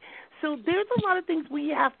located. So there's a lot of things we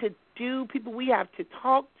have to do, people we have to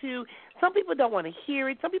talk to. Some people don't want to hear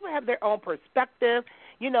it. Some people have their own perspective.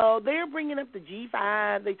 They're bringing up the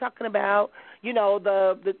G5. They're talking about,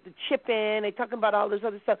 the chip-in. They're talking about all this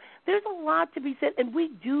other stuff. There's a lot to be said, and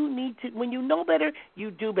we do need to, when you know better,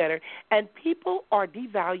 you do better. And people are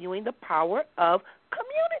devaluing the power of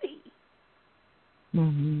community.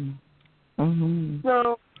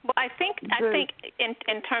 Well, I think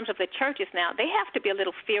in terms of the churches now, they have to be a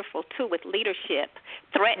little fearful too with leadership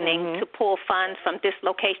threatening to pull funds from this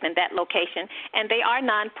location and that location, and they are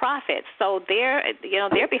nonprofits, so they're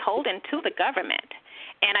beholden to the government,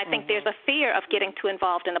 and I think there's a fear of getting too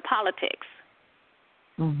involved in the politics.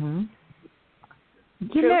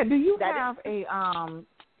 Jeanette, do you have a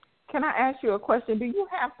Can I ask you a question? Do you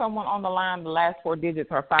have someone on the line? The last four digits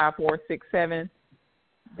are 5467.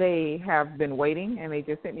 They have been waiting, and they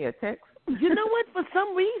just sent me a text. You know what? For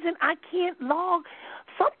some reason, I can't log.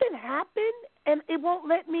 Something happened, and it won't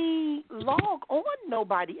let me log on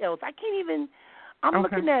nobody else. I can't even. I'm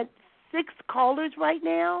looking at 6 callers right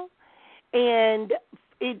now, and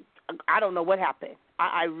I don't know what happened.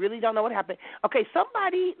 I really don't know what happened. Okay,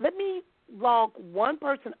 somebody, let me log one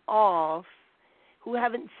person off who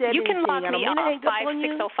haven't said anything. You can log I don't me mean to off, hang up on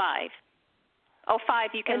you. 5605. 05,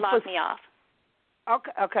 you can log me off.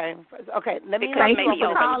 Okay. Let me. Because Thank you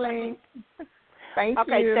for calling. Thank you.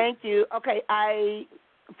 Okay, thank you. Okay,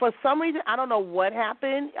 for some reason, I don't know what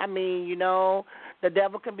happened. I mean, the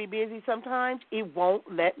devil can be busy sometimes. It won't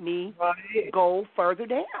let me go further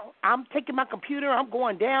down. I'm taking my computer. I'm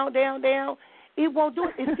going down. It won't do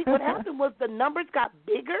it. See, what happened was the numbers got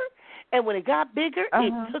bigger, and when it got bigger,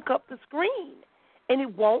 it took up the screen, and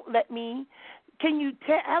it won't let me. Can you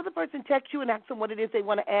have the person text you and ask them what it is they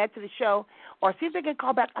want to add to the show, or see if they can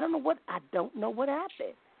call back? I don't know what happened.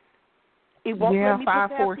 It won't let me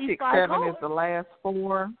 5467 is the last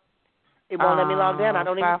 4. It won't let me log in. I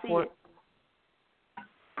don't even see it.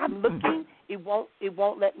 I'm looking. It won't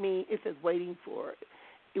let me. It says waiting for it.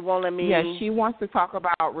 It won't let me. Yeah, she wants to talk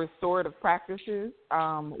about restorative practices. With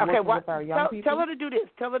our young people. Tell her to do this.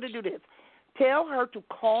 Tell her to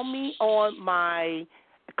call me on my.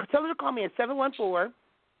 Tell her to call me at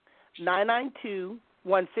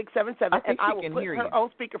 714-992-1677, and I will put her on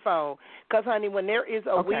speakerphone. Because, honey, when there is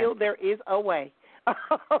a will, there is a way.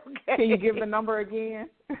 Okay. Can you give the number again?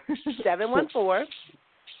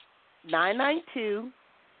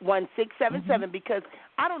 714-992-1677, because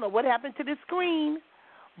I don't know what happened to this screen,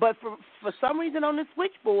 but for some reason on the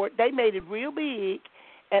switchboard, they made it real big,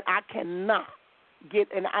 and I cannot get,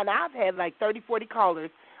 and I've had like 30, 40 callers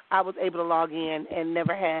I was able to log in and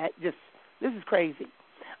never had. This is crazy.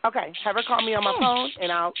 Okay, have her call me on my phone,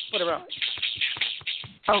 and I'll put her on.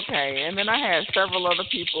 Okay, and then I had several other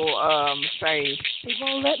people say it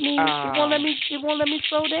won't let me. It won't let me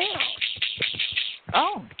slow down.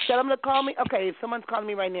 Oh, tell them to call me. Okay, if someone's calling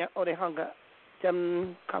me right now, they hung up. Tell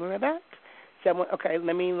them call me right back. Okay,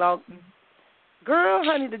 let me log. Girl,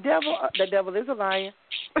 honey, the devil is a liar.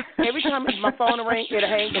 Every time my phone will ring, it'll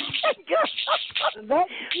hang.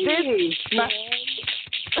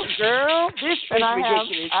 Girl, this is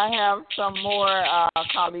ridiculous. I have some more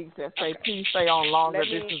colleagues that say, please stay on longer.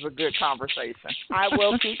 This is a good conversation. I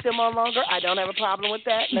will keep them on longer. I don't have a problem with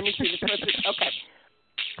that. Let me see the person. Okay.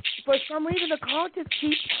 For some reason, the call just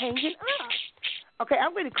keeps hanging up. Okay,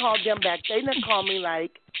 I'm going to call them back. They done called me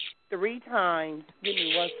like 3 times. Give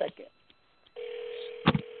me 1 second.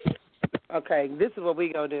 Okay, this is what we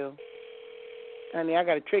going to do. Honey, I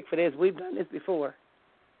got a trick for this. We've done this before.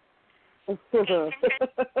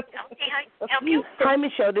 Hi,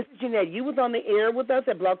 Michelle. This is Jeanette. You was on the air with us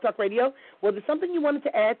at Blog Talk Radio. Was there something you wanted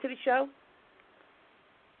to add to the show?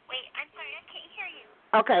 Wait, I'm sorry. I can't hear you.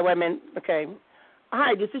 Okay, wait a minute. Okay.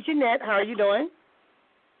 Hi, this is Jeanette. How are you doing?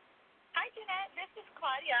 Hi, Jeanette. This is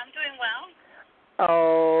Claudia. I'm doing well.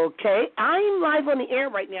 Okay. I'm live on the air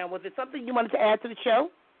right now. Was there something you wanted to add to the show?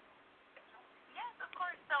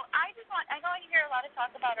 So I know you hear a lot of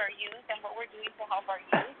talk about our youth and what we're doing to help our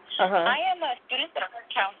youth. Uh-huh. I am a student support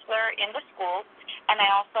counselor in the schools, and I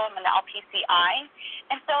also am an LPCI.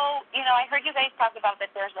 And so, I heard you guys talk about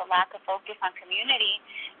that there's a lack of focus on community,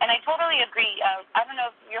 and I totally agree. I don't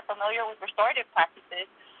know if you're familiar with restorative practices,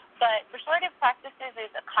 but restorative practices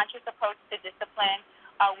is a conscious approach to discipline.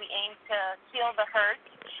 We aim to heal the hurt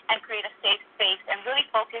and create a safe space and really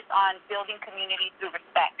focus on building community through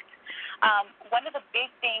respect. One of the big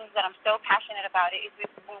things that I'm so passionate about is we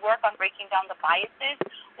work on breaking down the biases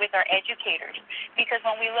with our educators, because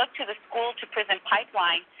when we look to the school to prison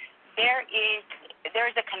pipeline, there is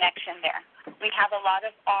a connection there. We have a lot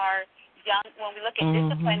of our young, when we look at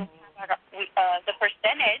discipline, the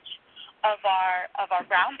percentage of our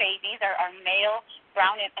brown babies, our male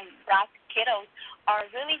brown and brown kiddos are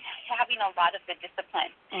really having a lot of the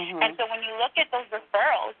discipline. And so when you look at those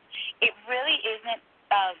referrals, it really isn't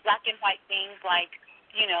black and white things like,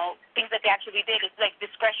 things that they actually did. It's like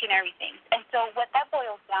discretionary things. And so what that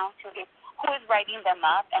boils down to is who is writing them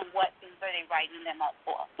up and what things are they writing them up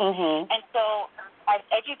for. And so as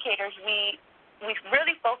educators, we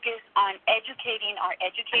really focus on educating our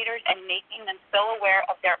educators and making them so aware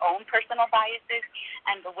of their own personal biases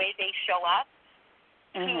and the way they show up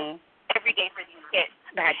every day for these kids.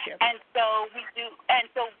 Gotcha. And so we do,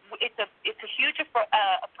 and so it's a huge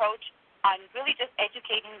approach on really just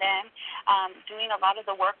educating them, doing a lot of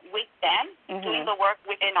the work with them, doing the work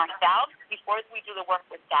within ourselves before we do the work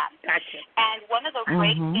with them. Gotcha. And one of the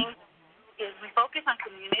great things is we focus on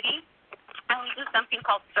community, and we do something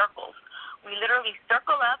called circles. We literally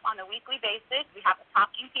circle up on a weekly basis. We have a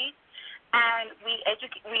talking piece, and we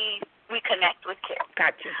we connect with kids.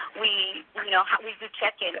 Gotcha. We we do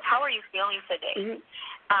check-in. How are you feeling today?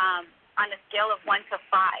 Mm-hmm. On a scale of 1 to 5.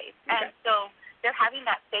 Okay. And so they're having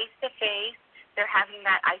that face-to-face. They're having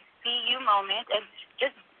that I see you moment, and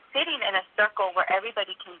just sitting in a circle where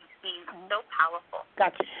everybody can be seen. So powerful.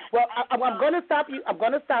 Gotcha. Well, I'm going to stop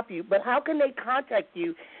you. But how can they contact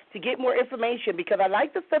you to get more information? Because I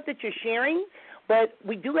like the stuff that you're sharing, but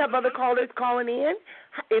we do have other callers calling in.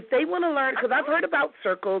 If they want to learn, because I've heard about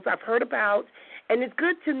circles, and it's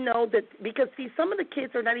good to know that, because, see, some of the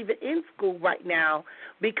kids are not even in school right now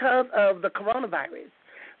because of the coronavirus.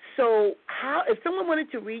 So if someone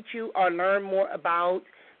wanted to reach you or learn more about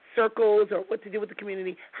circles or what to do with the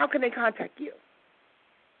community, how can they contact you?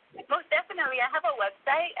 Most definitely. I have a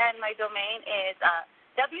website, and my domain is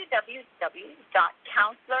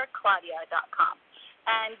www.counselorclaudia.com.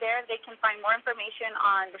 And there they can find more information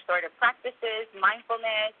on restorative practices,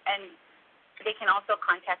 mindfulness, and they can also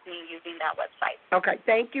contact me using that website. Okay,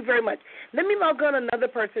 thank you very much. Let me log on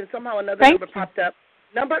another person. Somehow another number popped up.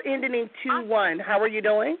 Number ending in 21. How are you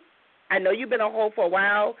doing? I know you've been on hold for a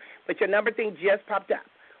while, but your number thing just popped up.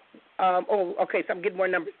 Okay, so I'm getting more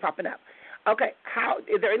numbers popping up. Okay,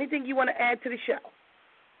 is there anything you want to add to the show?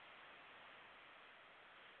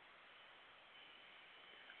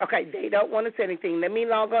 Okay, they don't want to say anything. Let me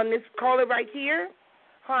log on this caller right here.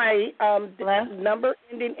 Hi, number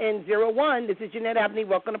ending in 01. This is Jeanette Abney.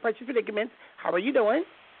 Welcome to Precious Predicaments. How are you doing?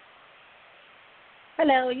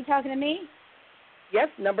 Hello, are you talking to me? Yes,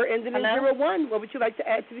 number ending in 01. What would you like to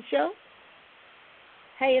add to the show?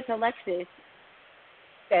 Hey, it's Alexis.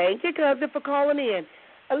 Thank you, cousin, for calling in.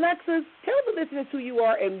 Alexis, tell the listeners who you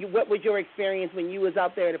are and what was your experience when you was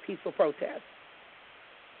out there at a peaceful protest.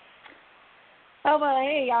 Oh, well,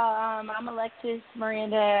 hey, y'all. I'm Alexis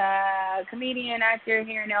Miranda, comedian, actor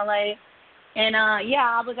here in L.A. And,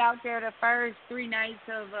 I was out there the first 3 nights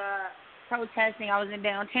of protesting. I was in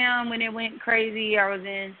downtown when it went crazy. I was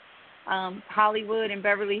in Hollywood and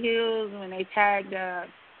Beverly Hills when they tagged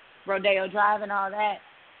Rodeo Drive and all that.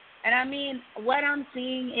 And, I mean, what I'm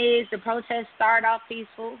seeing is the protests start off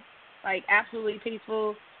peaceful, like absolutely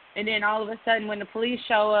peaceful, and then all of a sudden when the police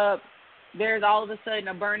show up, there's all of a sudden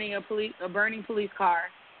a burning police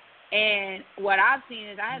car. And what I've seen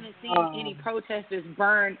is I haven't seen any protesters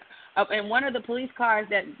burn up. And one of the police cars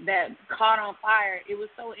that caught on fire, it was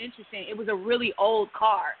so interesting. It was a really old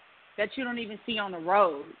car that you don't even see on the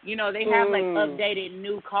road. You know, they have, like, updated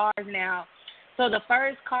new cars now. So the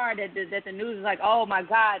first car that the news is like, oh, my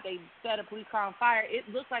God, they set a police car on fire, it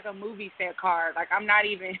looks like a movie set car. Like, I'm not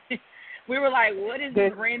even – we were like, what is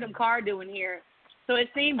this random car doing here? So it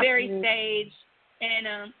seemed very staged.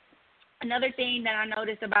 And another thing that I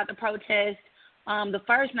noticed about the protest the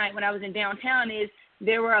first night when I was in downtown is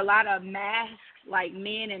there were a lot of masked, like,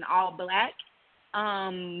 men in all black,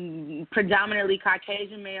 predominantly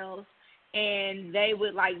Caucasian males. And they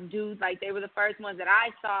would, they were the first ones that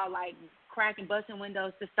I saw, cracking, busting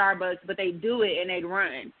windows to Starbucks, but they do it and they'd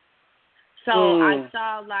run. So I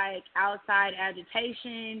saw, outside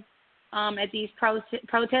agitation at these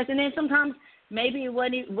protests. And then sometimes maybe it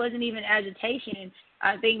wasn't even agitation.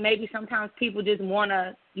 I think maybe sometimes people just want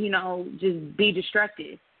to, just be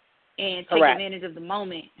destructive and take advantage of the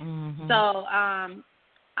moment. Mm-hmm. So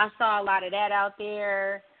I saw a lot of that out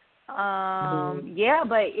there. But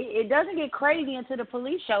it doesn't get crazy until the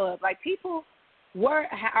police show up. Like, people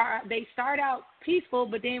they start out peaceful,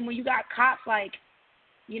 but then when you got cops, running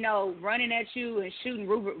at you and shooting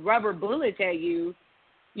rubber bullets at you,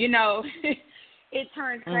 it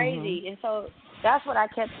turns crazy. And so that's what I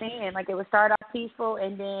kept seeing. Like, it would start off peaceful,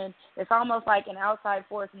 and then it's almost like an outside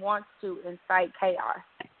force wants to incite chaos.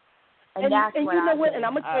 And that's what you know what? And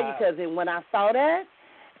I'm going to tell you, cousin, when I saw that,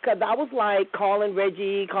 because I was, calling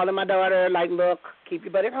Reggie, calling my daughter, look, keep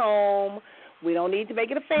your butt at home. We don't need to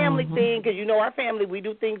make it a family thing, because our family, we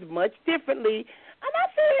do things much differently. And I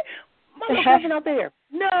said, my cousin out there,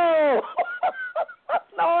 no.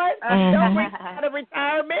 Lord, don't bring out of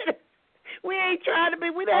retirement. We ain't trying to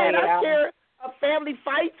be, we done had our share of family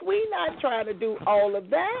fights. We not trying to do all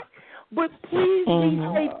of that. But please be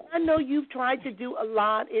safe. I know you've tried to do a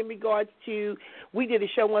lot in regards to, we did a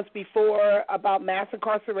show once before about mass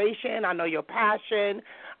incarceration. I know your passion.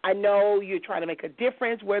 I know you're trying to make a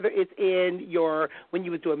difference, whether it's in when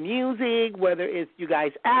you were doing music, whether it's you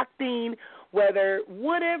guys acting,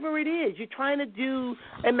 whatever it is, you're trying to do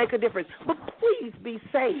and make a difference. But please be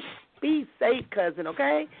safe. Be safe, cousin,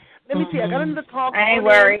 okay? Let me see. I got another call. I ain't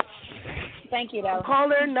worried. Thank you, though.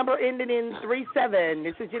 Caller number ending in 37.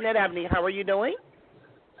 This is Jeanette Abney. How are you doing?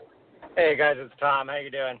 Hey, guys. It's Tom. How you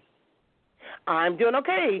doing? I'm doing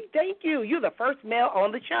okay. Thank you. You're the first male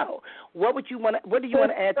on the show. What do you want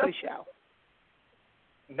to add to the show?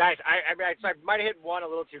 Nice. I might have hit one a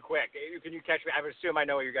little too quick. Can you catch me? I would assume I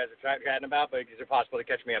know what you guys are chatting about, but is it possible to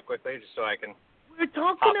catch me up quickly just so I can We're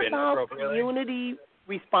talking about community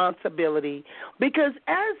responsibility because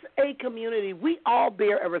as a community, we all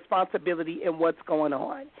bear a responsibility in what's going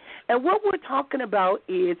on. And what we're talking about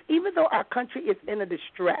is even though our country is in a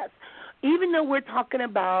distress, even though we're talking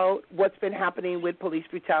about what's been happening with police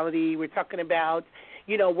brutality, we're talking about,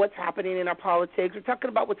 what's happening in our politics, we're talking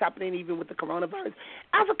about what's happening even with the coronavirus.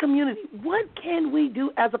 As a community, what can we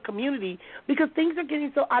do as a community? Because things are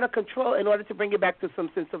getting so out of control in order to bring it back to some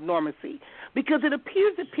sense of normalcy. Because it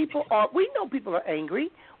appears that we know people are angry.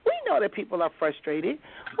 We know that people are frustrated.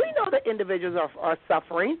 We know that individuals are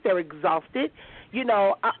suffering. They're exhausted.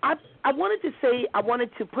 I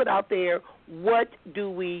wanted to put out there, what do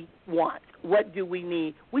we want? What do we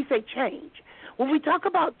need? We say change. When we talk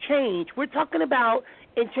about change, we're talking about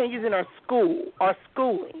changes in our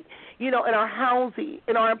schooling, in our housing,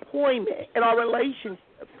 in our employment, in our relationships,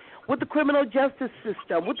 with the criminal justice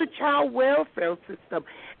system, with the child welfare system,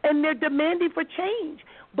 and they're demanding for change.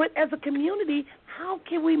 But as a community, how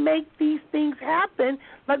can we make these things happen?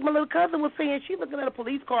 Like my little cousin was saying, she's looking at a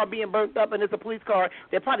police car being burnt up, and it's a police car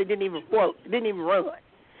that probably didn't even run.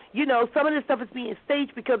 Some of this stuff is being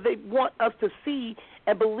staged because they want us to see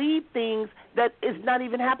and believe things that is not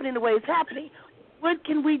even happening the way it's happening. What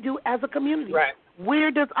can we do as a community? Right.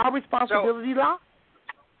 Where does our responsibility lie?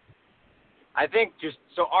 I think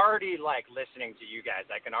already listening to you guys,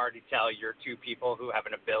 I can already tell you're two people who have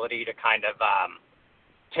an ability to kind of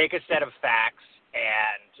take a set of facts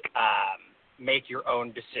and make your own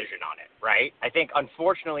decision on it, right? I think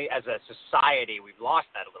unfortunately as a society we've lost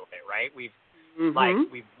that a little bit, right? We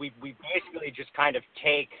basically just kind of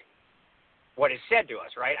take what is said to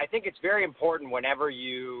us, right? I think it's very important whenever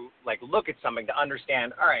you look at something to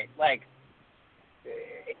understand, all right,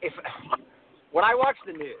 when I watch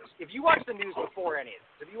the news, if you watch the news before any of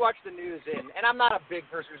this, if you watch the news and I'm not a big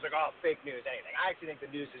person who's fake news, anything. I actually think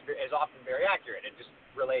the news is often very accurate and just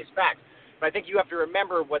relays facts. But I think you have to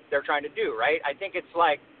remember what they're trying to do, right? I think it's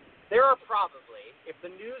there are probably, if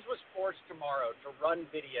the news was forced tomorrow to run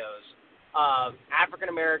videos of African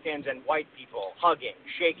Americans and white people hugging,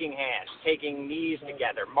 shaking hands, taking knees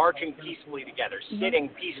together, marching peacefully together, sitting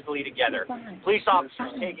peacefully together, police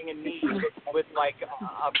officers taking a knee with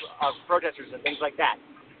protesters and things like that,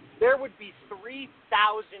 there would be 3,000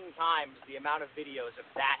 times the amount of videos of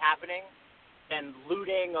that happening than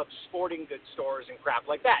looting of sporting goods stores and crap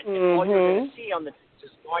like that. And all you're going to see on the news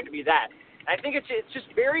is going to be that. And I think it's just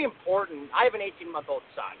very important. I have an 18-month-old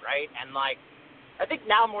son, right? And I think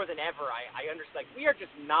now more than ever, I understand. We are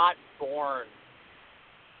just not born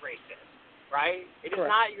racist, right? It is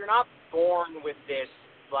not. You're not born with this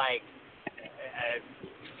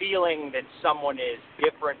feeling that someone is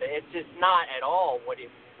different. It's just not at all what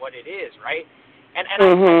it is, right? And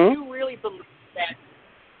I do really believe that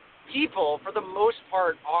people, for the most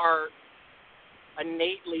part, are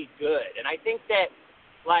innately good. And I think that,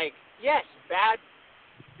 yes, bad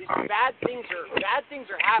things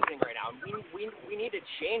are happening right now. We need to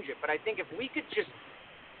change it. But I think if we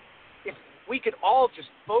could all just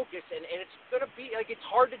focus, and it's gonna be it's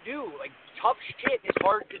hard to do. Tough shit is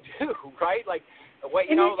hard to do, right? But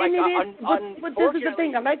this is the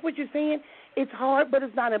thing. I like what you're saying. It's hard, but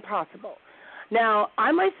it's not impossible. Now,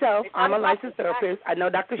 I'm a licensed therapist. I know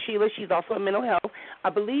Dr. Sheila. She's also in mental health. I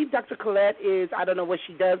believe Dr. Colette I don't know what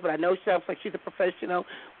she does, but I know she's a professional.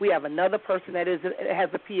 We have another person that has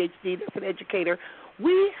a PhD that's an educator.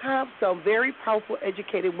 We have some very powerful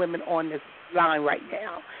educated women on this line right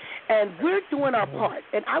now, and we're doing our part.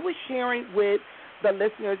 And I was sharing with the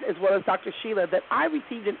listeners as well as Dr. Sheila that I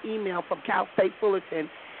received an email from Cal State Fullerton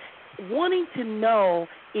wanting to know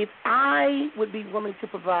if I would be willing to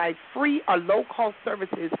provide free or low-cost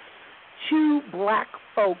services to black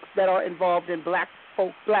folks that are involved in Black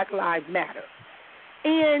Lives Matter.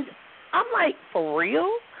 And I'm like, for real?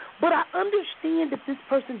 But I understand that this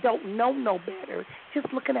person don't know no better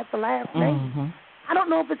just looking at the last name. I don't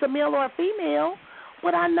know if it's a male or a female,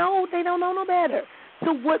 but I know they don't know no better.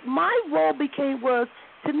 So what my role became was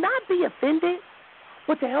to not be offended,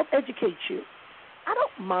 but to help educate you. I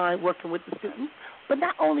don't mind working with the students, but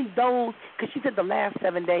not only those, because she said the last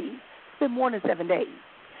 7 days. It's been more than 7 days.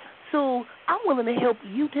 So I'm willing to help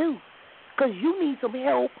you too, because you need some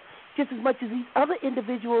help just as much as these other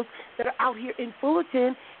individuals that are out here in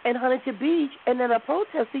Fullerton and Huntington Beach and that are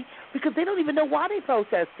protesting because they don't even know why they're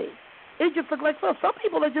protesting. It just looks like some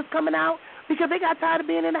people are just coming out because they got tired of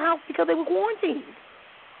being in the house because they were quarantined.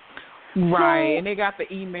 Right, and they got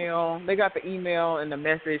the email. They got the email and the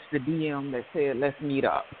message, the DM that said, "Let's meet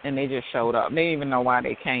up," and they just showed up. They didn't even know why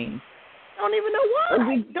they came. Don't even know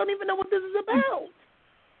why. Don't even know what this is about.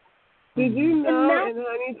 Did you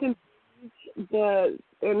know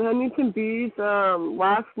in Huntington Beach,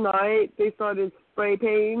 last night they started spray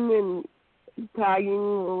painting and tagging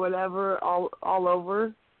or whatever all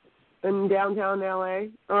over in downtown LA,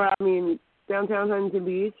 downtown Huntington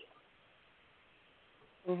Beach.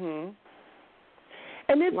 Mhm.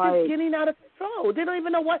 And it's just getting out of control. They don't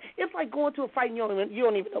even know what. It's like going to a fight and you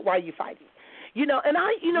don't even know why you're fighting. And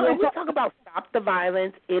and we talk about stop the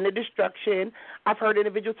violence, end the destruction. I've heard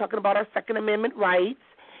individuals talking about our Second Amendment rights,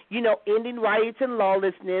 ending riots and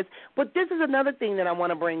lawlessness. But this is another thing that I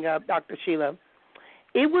want to bring up, Dr. Sheila.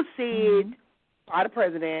 It was said by the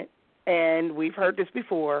president, and we've heard this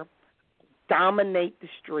before, dominate the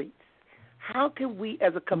streets. How can we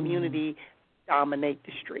as a community dominate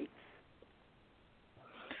the streets?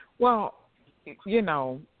 Well,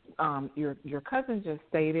 your cousin just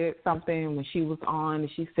stated something when she was on.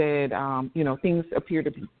 She said, things appear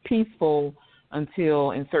to be peaceful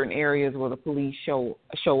until in certain areas where the police show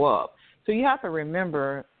up. So you have to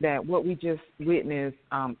remember that what we just witnessed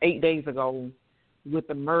 8 days ago with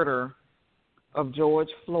the murder of George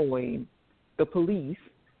Floyd, the police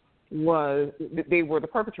were the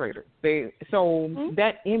perpetrators.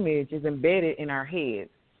 That image is embedded in our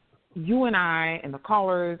heads. You and I and the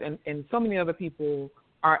callers and so many other people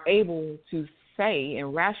are able to say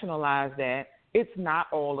and rationalize that it's not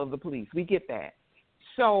all of the police. We get that.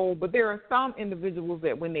 But there are some individuals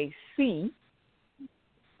that when they see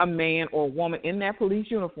a man or a woman in that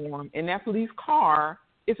police uniform, in that police car,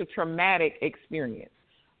 it's a traumatic experience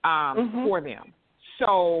for them.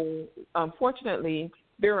 So, unfortunately,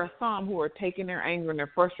 there are some who are taking their anger and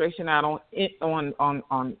their frustration out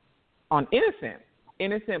on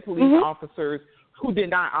innocent police officers who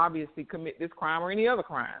did not obviously commit this crime or any other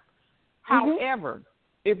crime. However,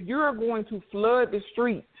 if you're going to flood the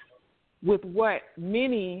streets with what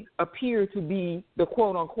many appear to be the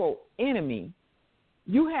quote-unquote enemy,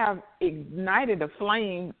 you have ignited a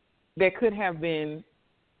flame that could have been,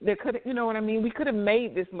 we could have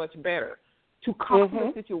made this much better. To calm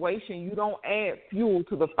the situation, you don't add fuel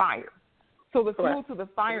to the fire. So the fuel to the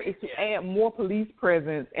fire is to add more police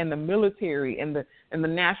presence and the military and the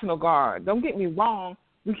National Guard. Don't get me wrong,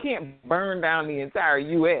 we can't burn down the entire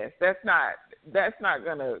U.S. That's not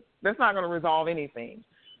gonna resolve anything.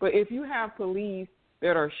 But if you have police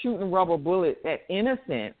that are shooting rubber bullets at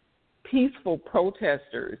innocent, peaceful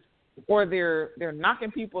protesters, or they're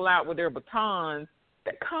knocking people out with their batons,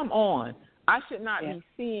 come on. I should not be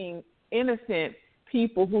seeing innocent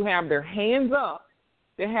people who have their hands up.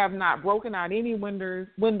 They have not broken out any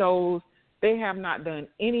windows. They have not done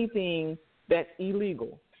anything that's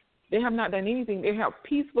illegal. They have not done anything. They have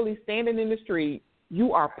peacefully standing in the street.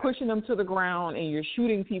 You are pushing them to the ground and you're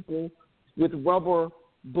shooting people with rubber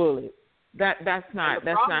bullets. That's not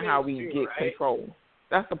how we get control.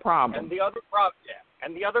 That's the problem. And the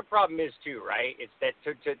other problem is too, right? It's that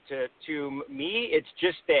to me, it's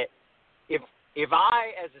just that if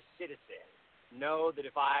I as a citizen know that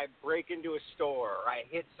if I break into a store or I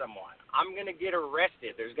hit someone, I'm going to get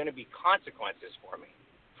arrested. There's going to be consequences for me.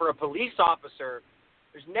 For a police officer,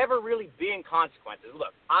 there's never really been consequences.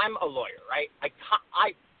 Look, I'm a lawyer, right?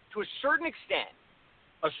 I to a certain extent,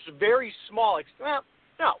 a very small extent, well,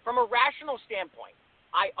 no, from a rational standpoint,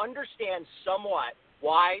 I understand somewhat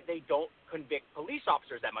why they don't convict police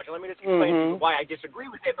officers that much. And let me just explain to you why I disagree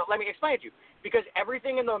with it, but let me explain it to you. Because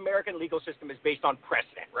everything in the American legal system is based on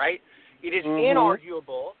precedent, right? It is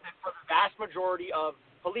inarguable that for the vast majority of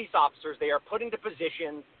police officers, they are put into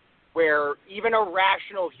positions where even a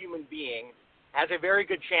rational human being has a very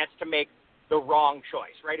good chance to make the wrong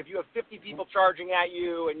choice, right? If you have 50 people charging at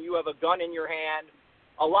you and you have a gun in your hand,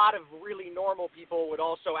 a lot of really normal people would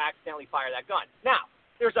also accidentally fire that gun. Now,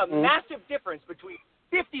 there's a massive difference between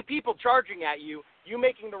 50 people charging at you, you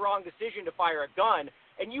making the wrong decision to fire a gun,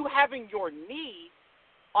 and you having your knee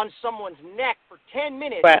on someone's neck for 10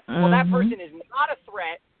 minutes. Well, that person is not a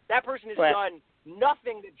threat. That person has done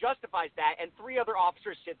nothing that justifies that, and 3 other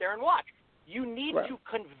officers sit there and watch. You need to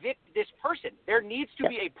convict this person. There needs to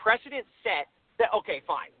be a precedent set that, okay,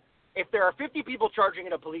 fine. If there are 50 people charging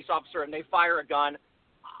at a police officer and they fire a gun,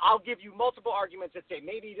 I'll give you multiple arguments that say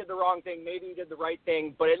maybe he did the wrong thing, maybe he did the right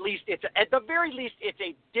thing, but at the very least it's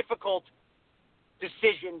a difficult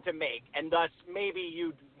decision to make, and thus maybe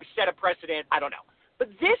you set a precedent. I don't know. But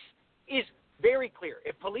this is very clear.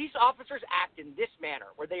 If police officers act in this manner,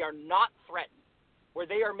 where they are not threatened, where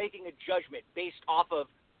they are making a judgment based off of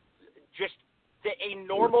just that a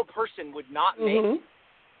normal person would not make,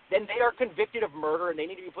 then they are convicted of murder and they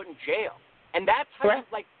need to be put in jail. And that's how,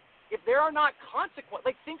 like, if there are not consequences,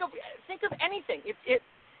 like, think of anything.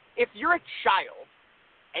 If you're a child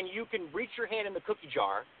and you can reach your hand in the cookie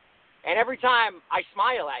jar, and every time I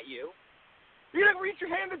smile at you, you're going to reach your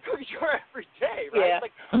hand in the cookie jar every day, right? Yeah.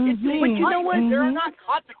 Like, it's But you know what? There are not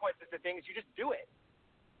consequences to things. You just do it.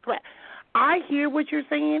 Correct. I hear what you're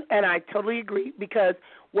saying, and I totally agree, because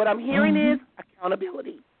what I'm hearing is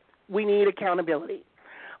accountability. We need accountability,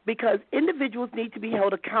 because individuals need to be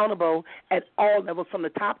held accountable at all levels, from the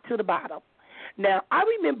top to the bottom. Now, I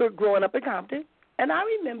remember growing up in Compton, and I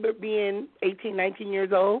remember being 18, 19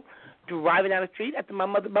 years old, driving down the street after my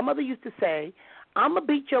mother used to say, I'm going to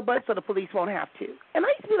beat your butt so the police won't have to. And I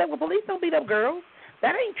used to be like, well, police don't beat up girls.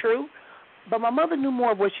 That ain't true. But my mother knew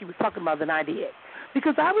more of what she was talking about than I did.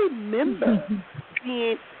 Because I remember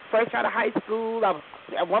being fresh out of high school. I was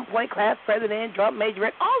at one point class president, drum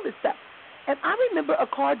majorette, all this stuff. And I remember a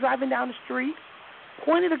car driving down the street,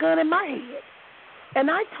 pointed a gun at my head.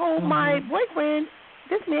 And I told my boyfriend,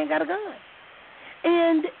 this man got a gun.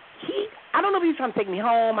 And I don't know if he was trying to take me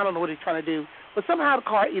home. I don't know what he was trying to do. But somehow the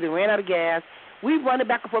car either ran out of gas. We running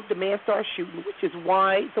back and forth. The man started shooting, which is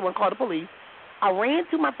why someone called the police. I ran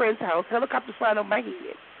to my friend's house. Helicopters flying over my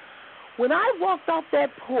head. When I walked off that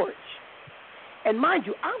porch, and mind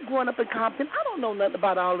you, I'm growing up in Compton. I don't know nothing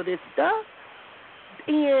about all of this stuff.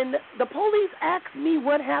 And the police asked me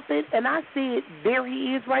what happened, and I said, there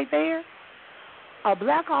he is right there. A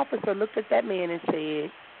black officer looked at that man and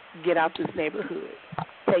said, get out this neighborhood.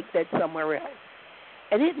 Take that somewhere else.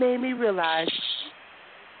 And it made me realize,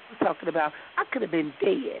 talking about, I could have been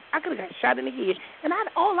dead. I could have got shot in the head. And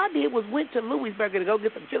all I did was went to Louisburg to go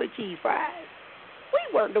get some chili cheese fries.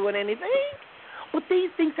 We weren't doing anything. But these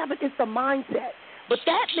things happen. It's the mindset. But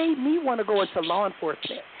that made me want to go into law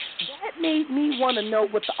enforcement. That made me want to know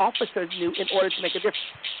what the officers knew in order to make a difference.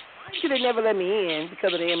 I should have never let me in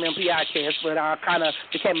because of the MMPI test, but I kind of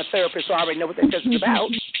became a therapist, so I already know what that test is about.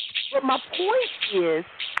 But my point is,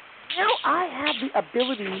 now I have the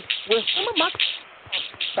ability with some of my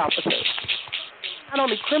officers, not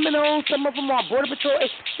only criminals, some of them are border patrol,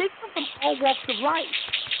 they come from all walks of life.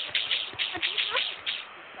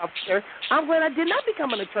 I'm glad I did not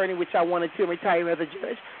become an attorney, which I wanted to, retire as a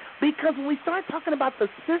judge, because when we start talking about the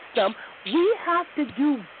system, we have to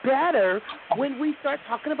do better when we start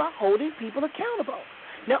talking about holding people accountable.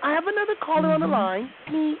 Now, I have another caller on the line.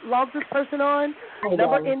 Let me log this person on.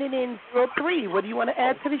 Number ending in 03. What do you want to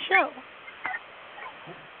add to the show?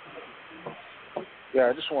 Yeah,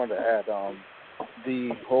 I just wanted to add the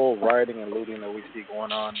whole rioting and looting that we see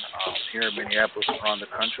going on here in Minneapolis and around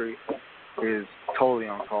the country is totally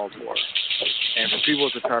uncalled for. And for people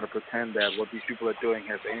to try to pretend that what these people are doing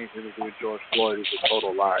has anything to do with George Floyd is a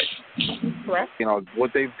total lie. Correct. You know,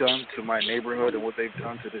 what they've done to my neighborhood and what they've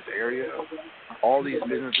done to this area, all these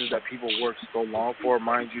businesses that people work so long for,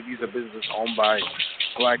 mind you, these are businesses owned by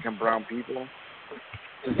black and brown people.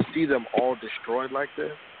 To see them all destroyed like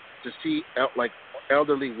this, to see like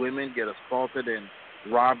elderly women get assaulted and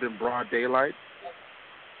robbed in broad daylight,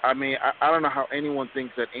 I mean, I don't know how anyone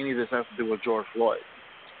thinks that any of this has to do with George Floyd.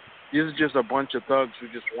 This is just a bunch of thugs who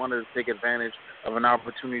just wanted to take advantage of an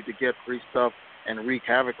opportunity to get free stuff and wreak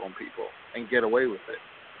havoc on people and get away with it.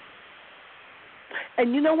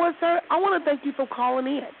 And you know what, sir? I want to thank you for calling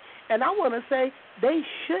in. And I want to say they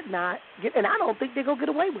should not get, and I don't think they're going to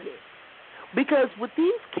get away with it. Because with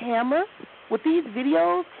these cameras, with these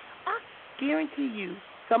videos, I guarantee you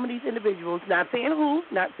some of these individuals, not saying who,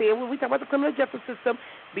 not saying when we talk about the criminal justice system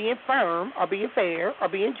being firm or being fair or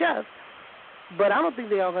being just, but I don't think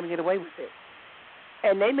they're all going to get away with it.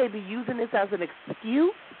 And they may be using this as an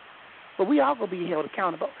excuse, but we all going to be held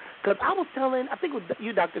accountable. Because I was telling, I think it was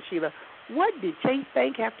you, Dr. Sheila, what did Chase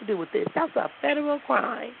Bank have to do with this? That's a federal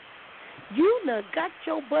crime. You done got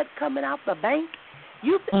your butt coming out the bank.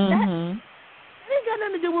 That ain't got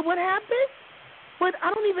nothing to do with what happened. But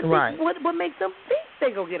I don't even think what makes them think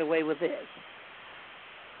they're going to get away with this.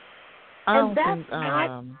 And that's not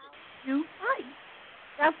how you fight.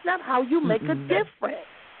 That's not how you make a difference.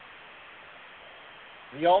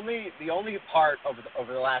 The only part over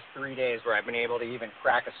the last 3 days where I've been able to even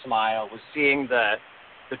crack a smile was seeing the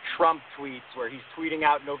Trump tweets where he's tweeting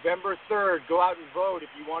out November 3rd, go out and vote if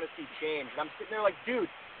you want to see change. And I'm sitting there like, dude,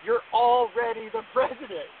 you're already the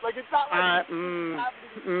president. Like, it's not like it's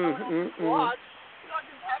happening to be someone else's watch. It's not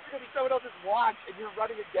just happening to be someone else's watch and you're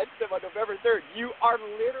running against him on November 3rd. You are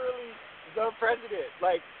literally the president.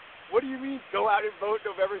 Like, what do you mean go out and vote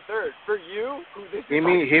November 3rd? For you? He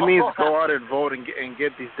means go out and vote and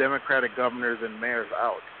get these Democratic governors and mayors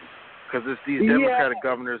out. Because it's these Democratic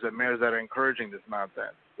governors and mayors that are encouraging this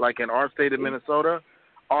nonsense. Like in our state of Minnesota,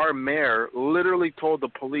 our mayor literally told the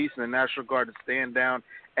police and the National Guard to stand down,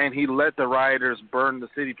 and he let the rioters burn the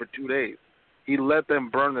city for 2 days. He let them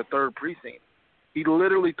burn the 3rd precinct. He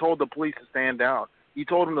literally told the police to stand down. He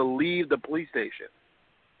told them to leave the police station.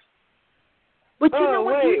 But you know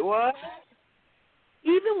what? Wait, what?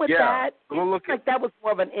 Even with Yeah, that, it's like that was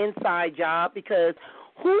more of an inside job because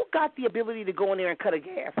who got the ability to go in there and cut a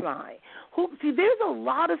gas line? See, there's a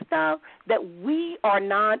lot of stuff that we are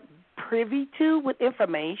not privy to with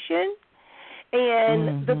information.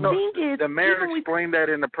 And the thing is, the mayor explained that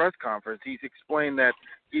in the press conference. He's explained that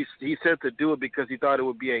he said to do it because he thought it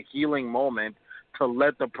would be a healing moment to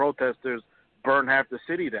let the protesters burn half the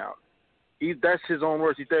city down. That's his own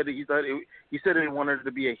words. He said he wanted it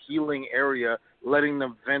to be a healing area, letting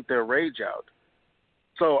them vent their rage out.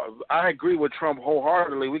 So I agree with Trump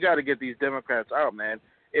wholeheartedly. We got to get these Democrats out, man.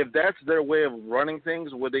 If that's their way of running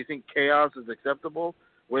things, where they think chaos is acceptable,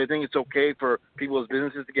 where they think it's okay for people's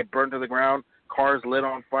businesses to get burned to the ground, cars lit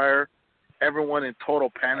on fire, everyone in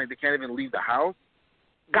total panic, they can't even leave the house.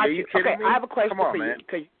 Got Are you kidding me? I have a question Come on, for man.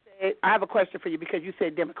 you. I have a question for you because you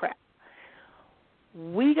said Democrat.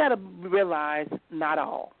 We got to realize not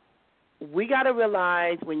all. We got to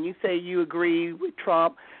realize when you say you agree with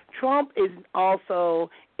Trump, Trump is also,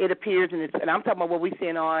 it appears, and I'm talking about what we're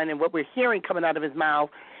seeing on and what we're hearing coming out of his mouth,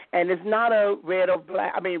 and it's not a red or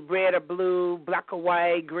blue, black or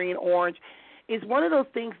white, green, orange. It's one of those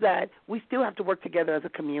things that we still have to work together as a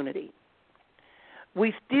community.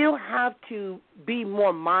 We still have to be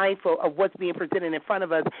more mindful of what's being presented in front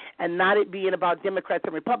of us and not it being about Democrats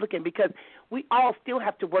and Republicans because we all still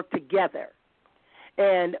have to work together.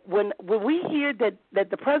 And when we hear that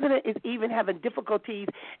the president is even having difficulties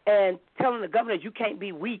and telling the governors you can't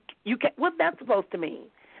be weak, what's that supposed to mean?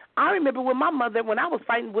 I remember when my mother, when I was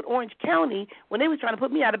fighting with Orange County, when they was trying to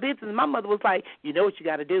put me out of business, my mother was like, you know what you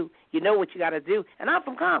got to do. You know what you got to do. And I'm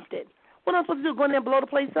from Compton. What am I supposed to do, go in there and blow the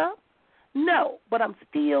place up? No, but I'm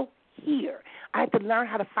still here. I have to learn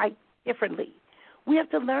how to fight differently. We have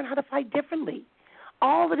to learn how to fight differently.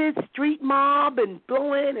 All of this street mob and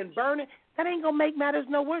blowing and burning, that ain't going to make matters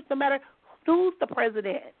no worse, no matter who's the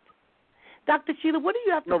president. Dr. Sheila, what do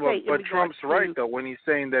you have to say? But Trump's right, though, when he's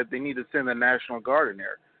saying that they need to send the National Guard in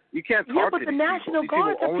there. You can't talk to these people. Yeah, but the National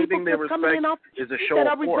Guard, the only thing they respect is a show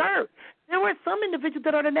of force. There were some individuals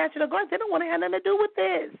that are the National Guard. They don't want to have nothing to do with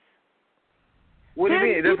this. What do you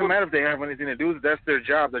mean? It doesn't matter if they have anything to do with it. That's their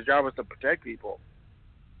job. Their job is to protect people.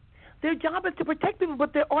 Their job is to protect people,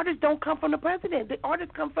 but their orders don't come from the president. The orders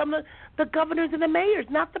come from the governors and the mayors,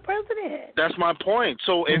 not the president. That's my point.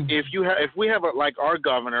 So if we have like our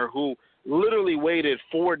governor who literally waited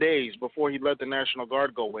 4 days before he let the National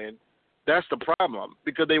Guard go in, that's the problem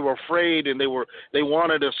because they were afraid and they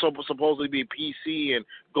wanted to supposedly be PC and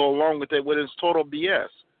go along with it when it's total BS.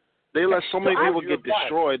 They let so many people get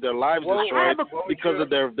destroyed, their lives destroyed because of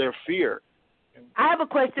their fear. I have a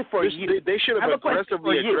question for you. They should have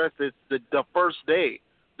aggressively addressed this the first day.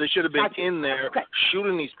 They should have been in there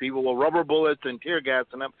shooting these people with rubber bullets and tear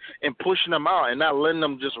gassing them and pushing them out and not letting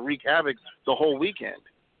them just wreak havoc the whole weekend.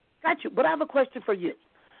 Got you. But I have a question for you.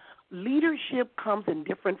 Leadership comes in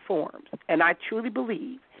different forms, and I truly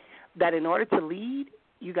believe that in order to lead,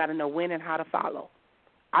 you got to know when and how to follow.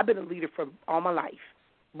 I've been a leader for all my life,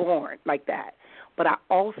 born like that. But I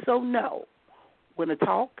also know when to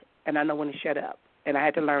talk, and I know when to shut up, and I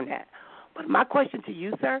had to learn that. But my question to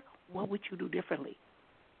you, sir, what would you do differently?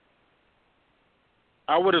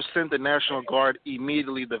 I would have sent the National Guard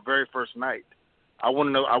immediately the very first night. I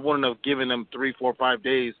wouldn't have given them 3, 4, 5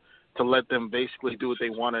 days to let them basically do what they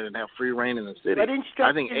wanted and have free reign in the city.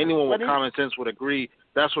 I think anyone with common sense would agree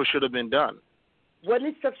that's what should have been done. What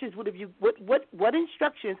instructions would have you? What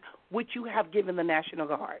instructions would you have given the National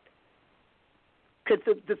Guard? Because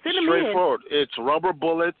the straightforward. It's rubber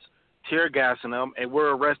bullets, tear gassing them, and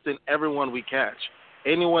we're arresting everyone we catch.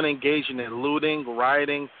 Anyone engaging in looting,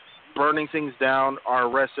 rioting, burning things down are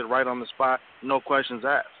arrested right on the spot, no questions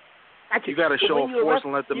asked. You got to show force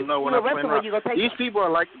and let them know when I'm playing around. These people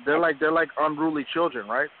are like unruly children,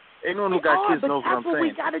 right? Anyone who got kids knows what I'm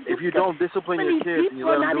saying. If you don't discipline your kids and you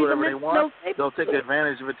let them do whatever they want, they'll take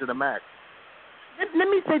advantage of it to the max. Let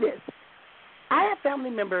me say this. I have family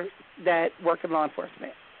members that work in law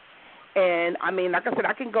enforcement. And, I mean, like I said,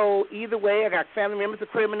 I can go either way. I got family members of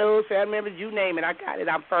criminals, family members, you name it. I got it.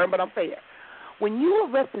 I'm firm, but I'm fair. When you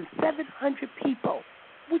arresting 700 people,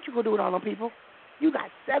 what you going to do with all them people? You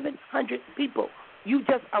got 700 people you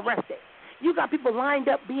just arrested. You got people lined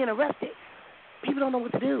up being arrested. People don't know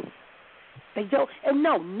what to do. They don't. And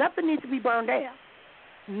no, nothing needs to be burned down.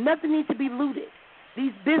 Nothing needs to be looted.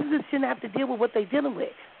 These businesses shouldn't have to deal with what they're dealing with.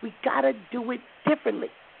 We got to do it differently.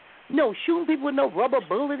 No, shooting people with no rubber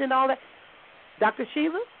bullet and all that. Dr.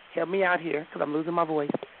 Sheila, help me out here because I'm losing my voice.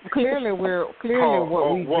 Clearly, what we've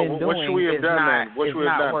been doing what should we have is done not, then? What should we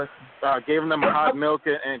have done? Gave them hot milk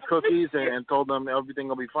and cookies and told them everything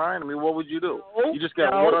will be fine? I mean, what would you do? You just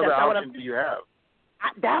got what other option do you have?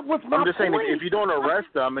 That was my I'm just saying, point. if you don't arrest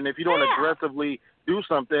them and if you don't aggressively do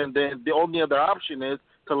something, then the only other option is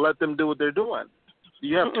to let them do what they're doing.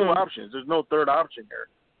 You have two options. There's no third option here.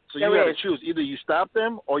 So you got to choose. Either you stop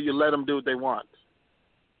them or you let them do what they want.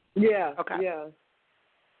 Yeah. Okay. Yeah.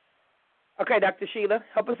 Okay, Dr. Sheila,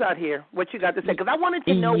 help us out here. What you got to say? Because I wanted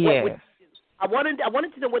to know what would I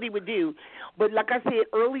wanted to know what he would do. But like I said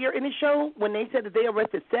earlier in the show, when they said that they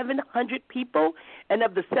arrested 700 people, and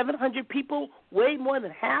of the 700 people, way more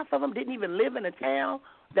than half of them didn't even live in a town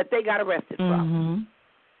that they got arrested from.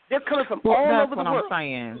 They're coming from all over the world. That's what I'm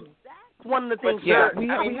saying. That's one of the things.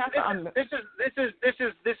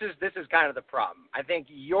 This is kind of the problem. I think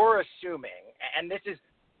you're assuming, and this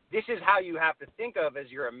is how you have to think of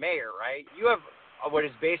as you're a mayor, right? You have what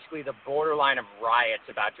is basically the borderline of riots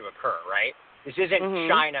about to occur, right? This isn't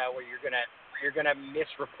China where you're gonna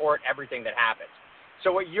misreport everything that happens.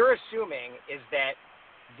 So what you're assuming is that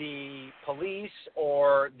the police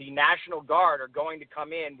or the National Guard are going to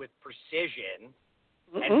come in with precision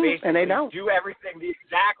and basically do everything the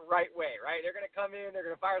exact right way, right? They're going to come in, they're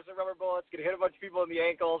going to fire some rubber bullets, going to hit a bunch of people in the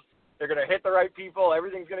ankles, they're going to hit the right people,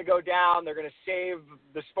 everything's going to go down, they're going to save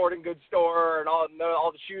the sporting goods store, and all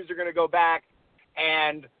the shoes are going to go back,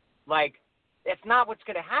 and, like, it's not what's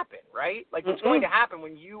going to happen, right? Like, what's going to happen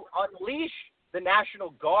when you unleash the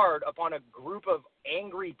National Guard upon a group of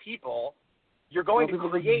angry people, you're going to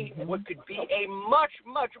create what could be a much,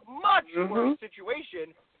 much, much worse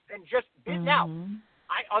situation than just now.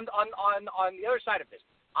 On the other side of this,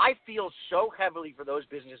 I feel so heavily for those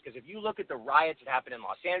businesses because if you look at the riots that happened in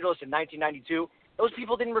Los Angeles in 1992, those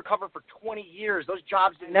people didn't recover for 20 years. Those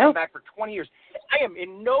jobs didn't come back for 20 years. I am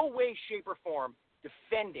in no way, shape, or form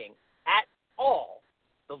defending at all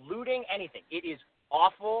the looting, anything. It is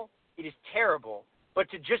awful. It is terrible. But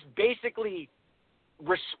to just basically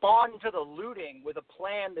respond to the looting with a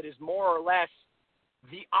plan that is more or less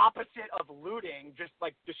the opposite of looting, just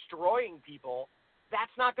like destroying people,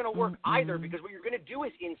 that's not going to work either, because what you're going to do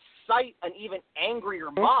is incite an even angrier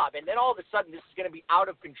mob, and then all of a sudden this is going to be out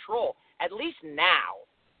of control. At least now,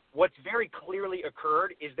 what's very clearly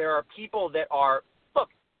occurred is there are people that are, look,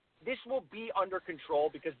 this will be under control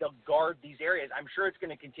because they'll guard these areas. I'm sure it's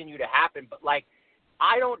going to continue to happen, but, like,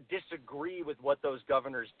 I don't disagree with what those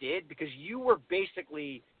governors did, because you were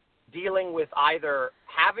basically dealing with either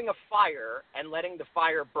having a fire and letting the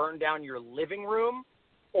fire burn down your living room,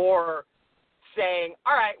 or saying,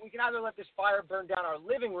 all right, we can either let this fire burn down our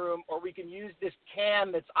living room, or we can use this can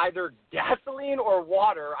that's either gasoline or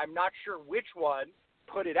water, I'm not sure which one,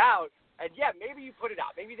 put it out. And yeah, maybe you put it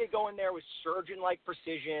out. Maybe they go in there with surgeon-like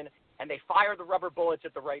precision and they fire the rubber bullets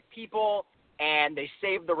at the right people and they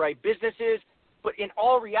save the right businesses. But in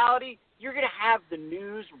all reality, you're going to have the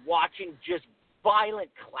news watching just violent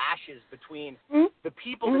clashes between the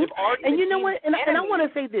people that have already. And you know what? And I want to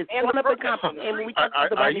say this.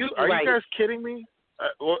 Are you guys kidding me?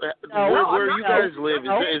 Where you guys live,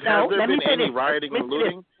 has there been any rioting and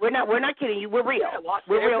looting? We're not kidding you. We're real.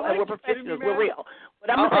 We're real, and we're professionals. We're real.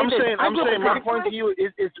 But I'm saying my point to you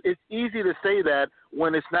is it's easy to say that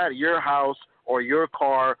when it's not your house or your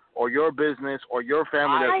car or your business or your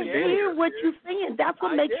family that's in danger. I hear what you're saying. That's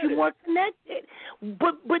what makes you more connected.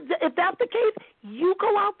 But if that's the case, you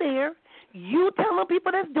go out there, you tell the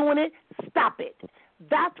people that's doing it, stop it.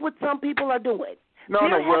 That's what some people are doing.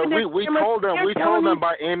 We told them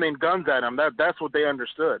by aiming guns at them. That's what they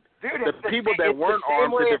understood. Dude, the people that weren't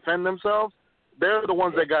armed to defend themselves, they're the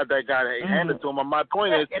ones that got handed to them. And my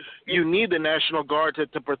point is, you need the National Guard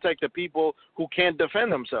to protect the people who can't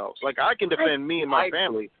defend themselves. Like, I can defend me and my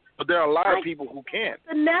family, but there are a lot of people who can't.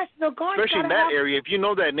 The National Guard, especially in that area. If you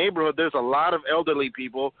know that neighborhood, there's a lot of elderly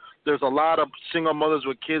people. There's a lot of single mothers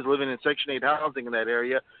with kids living in Section 8 housing in that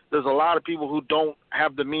area. There's a lot of people who don't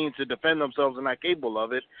have the means to defend themselves and not capable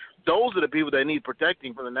of it. Those are the people that need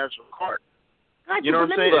protecting from the National Guard. You know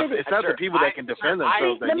what I'm saying? It's not the people that can defend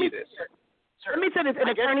themselves that need it. Let me say this, an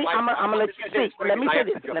attorney, I'm going to let you speak. Let me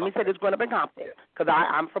say this growing up in Compton, because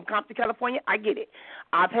I'm from Compton, California. I get it.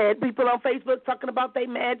 I've had people on Facebook talking about they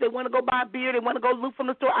mad, they want to go buy a beer, they want to go loot from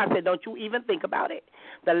the store. I said, don't you even think about it.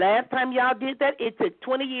 The last time y'all did that, it took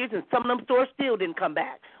 20 years, and some of them stores still didn't come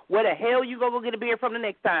back. Where the hell you going to go get a beer from the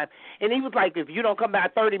next time? And he was like, if you don't come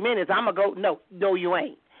back 30 minutes, I'm going to go. No, you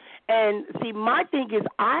ain't. And, see, my thing is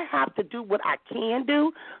I have to do what I can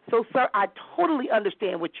do. So, sir, I totally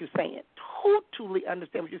understand what you're saying. totally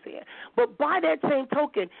understand what you're saying. But by that same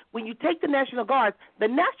token, when you take the National Guards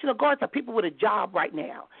are people with a job right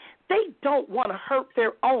now. They don't want to hurt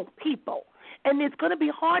their own people. And it's going to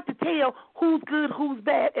be hard to tell who's good, who's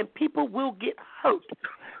bad, and people will get hurt.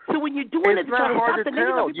 So when you're doing it's not hard to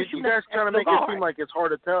tell. You guys trying to make it seem like it's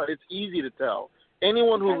hard to tell. It's easy to tell.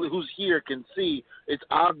 Anyone who's here can see it's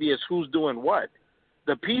obvious who's doing what.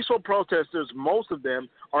 The peaceful protesters, most of them,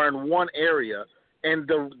 are in one area, and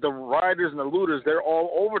the rioters and the looters, they're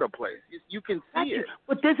all over the place. You can see it.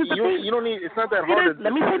 But this is the thing. You don't need. It's not that hard to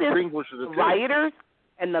distinguish the two. The rioters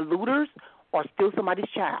and the looters are still somebody's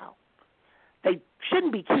child. They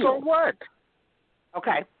shouldn't be killed. So what?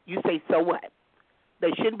 Okay, you say so what?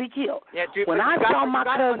 They shouldn't be killed. Yeah, dude, when I saw my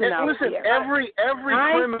cousin out listen, there, every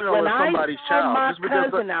criminal is somebody's child. Just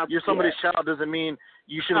because you're somebody's child doesn't mean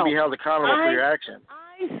you shouldn't be held accountable for your actions.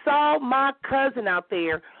 I saw my cousin out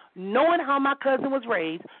there, knowing how my cousin was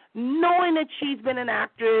raised, knowing that she's been an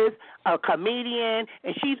actress, a comedian,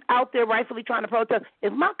 and she's out there rightfully trying to protest.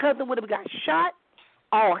 If my cousin would have got shot,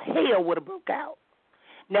 all hell would have broke out.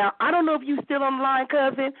 Now, I don't know if you still on the line,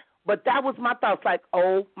 cousin, but that was my thoughts, like,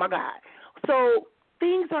 oh, my God. So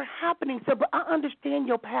things are happening, so but I understand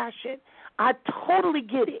your passion. I totally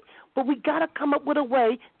get it. But we got to come up with a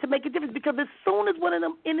way to make a difference, because as soon as one of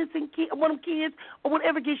them innocent kids or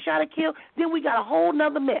whatever gets shot or killed, then we got a whole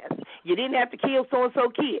nother mess. You didn't have to kill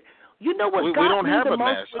so-and-so kid. You know what we got don't me have the a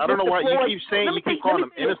most mess. I don't know why Floyd? you keep calling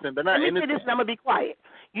them innocent. They're not innocent. Let me say this and I'm going to be quiet.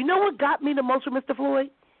 You know what got me the most with Mr. Floyd?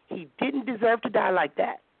 He didn't deserve to die like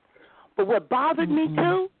that. But what bothered me,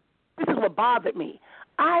 too, this is what bothered me.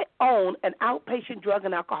 I own an outpatient drug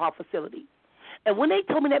and alcohol facility. And when they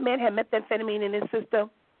told me that man had methamphetamine in his system,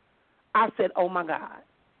 I said, oh, my God.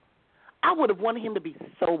 I would have wanted him to be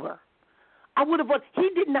sober. He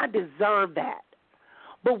did not deserve that.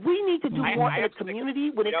 But we need to do more in the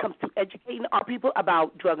community when it comes to educating our people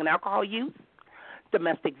about drug and alcohol use,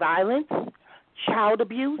 domestic violence, child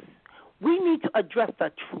abuse. We need to address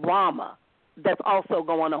the trauma that's also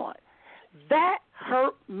going on. That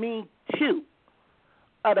hurt me, too,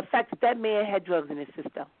 the fact that man had drugs in his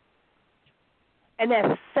system. And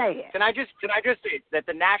that's sad. Can I just say that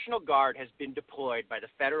the National Guard has been deployed by the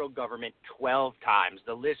federal government 12 times.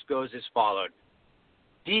 The list goes as followed.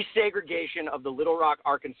 Desegregation of the Little Rock,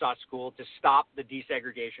 Arkansas school to stop the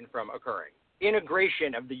desegregation from occurring.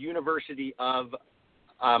 Integration of the University of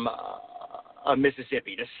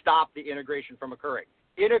Mississippi to stop the integration from occurring.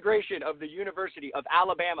 Integration of the University of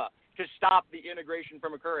Alabama to stop the integration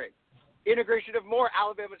from occurring. Integration of more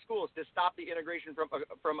Alabama schools to stop the integration from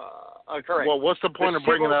occurring. Well, what's the point of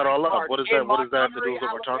bringing that all up? What does that have to do with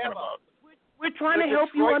what we're talking about? We're trying to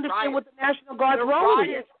help you understand what the National Guard's role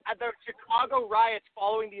is. The Chicago riots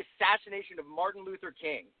following the assassination of Martin Luther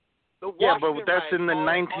King. Yeah, but that's in the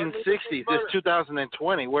 1960s. It's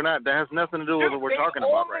 2020. That has nothing to do with what we're talking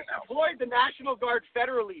about right now. They deployed the National Guard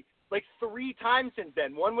federally like 3 times since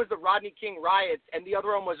then. One was the Rodney King riots, and the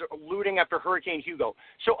other one was looting after Hurricane Hugo.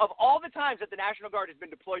 So of all the times that the National Guard has been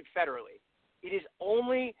deployed federally, it is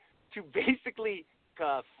only to basically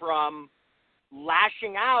from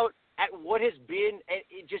lashing out at what has been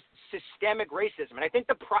just systemic racism. And I think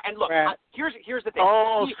here's the thing.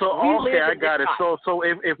 I got it. So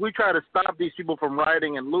if we try to stop these people from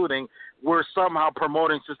rioting and looting, we're somehow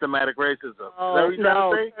promoting systematic racism.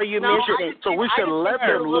 So we should let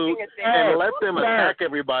them loot and let them attack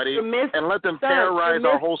everybody and let them terrorize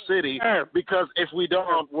our whole city, because if we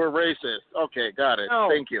don't, we're racist. Okay, got it.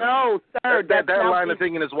 Thank you. No, sir. That line of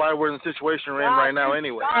thinking is why we're in the situation we're in right now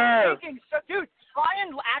anyway. Dude, try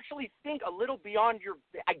and actually think a little beyond your.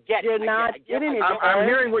 I get You're it. not getting it. I'm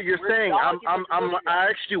hearing what you're saying. I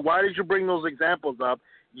asked you, why did you bring those examples up?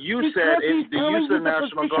 You said it's the use of the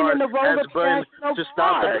National Guard has been to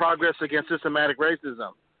stop the progress against systematic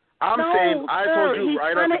racism. I'm saying, I told you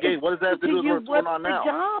right out the gate, what does that have to do with what's going on now?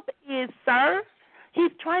 The job is, sir.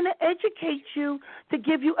 He's trying to educate you to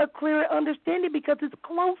give you a clearer understanding because it's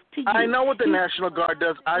close to you. I know what the National Guard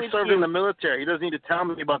does. I served in the military. He doesn't need to tell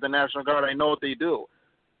me about the National Guard. I know what they do.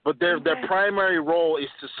 But their primary role is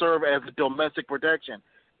to serve as a domestic protection.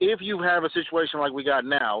 If you have a situation like we got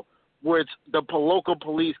now, where the local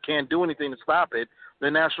police can't do anything to stop it, the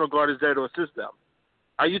National Guard is there to assist them.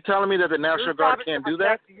 Are you telling me that the National Guard can't do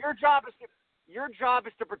that? Your job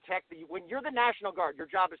is to protect when you're the National Guard, your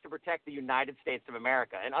job is to protect the United States of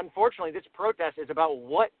America. And unfortunately, this protest is about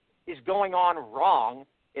what is going on wrong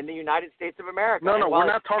in the United States of America. No, we're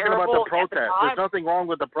not talking about the protest. There's nothing wrong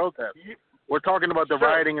with the protest. We're talking about the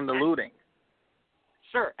rioting and the looting.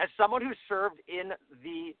 Sir, as someone who served in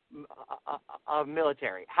the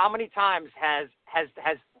military, how many times has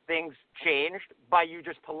things changed by you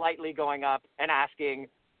just politely going up and asking,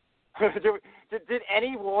 did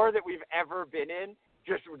any war that we've ever been in,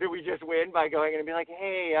 did we just win by going in and be like,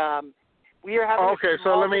 hey, we are having okay,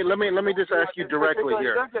 so let me just ask you directly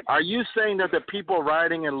here. Subject. Are you saying that the people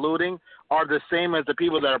rioting and looting are the same as the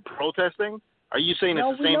people that are protesting? Are you saying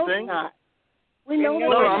it's the same thing? Not. We know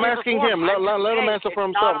no, I'm asking him. Let him answer for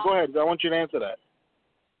himself. Go ahead. I want you to answer that.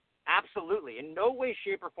 Absolutely. In no way,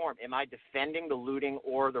 shape, or form am I defending the looting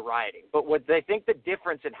or the rioting. But what I think the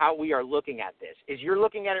difference in how we are looking at this is you're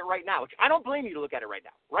looking at it right now, which I don't blame you to look at it right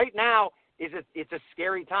now. Right now it's a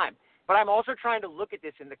scary time. But I'm also trying to look at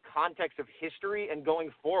this in the context of history and going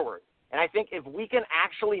forward. And I think if we can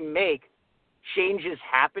actually make changes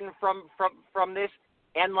happen from this,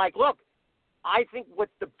 and like, look, I think what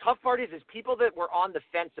the tough part is people that were on the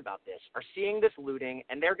fence about this are seeing this looting,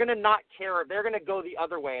 and they're going to not care. They're going to go the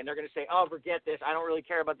other way, and they're going to say, oh, forget this. I don't really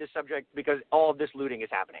care about this subject because all of this looting is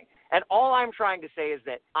happening. And all I'm trying to say is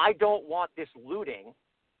that I don't want this looting.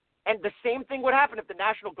 And the same thing would happen if the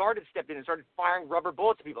National Guard had stepped in and started firing rubber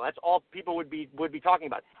bullets at people. That's all people would be talking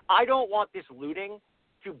about. I don't want this looting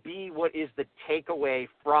to be what is the takeaway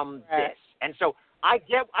from this. And so I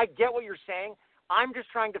get what you're saying. I'm just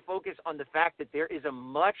trying to focus on the fact that there is a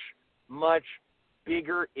much, much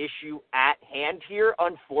bigger issue at hand here,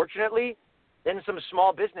 unfortunately, than some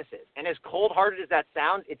small businesses. And as cold-hearted as that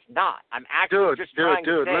sounds, it's not. I'm actually just trying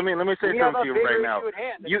to say, let me say something to you right now.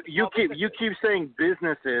 You keep saying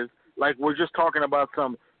businesses like we're just talking about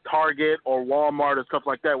some Target or Walmart or stuff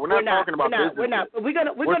like that. We're not talking about businesses. We're not.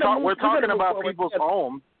 We're talking about people's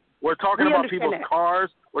homes. We're talking about people's cars.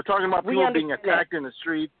 We're talking about people being attacked in the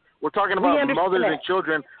street. We're talking about mothers and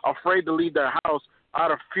children afraid to leave their house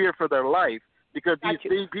out of fear for their life because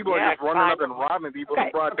these people are just running up and robbing people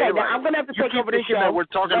in broad daylight. Now I'm going to have to take over the show. That we're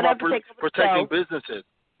talking about protecting businesses.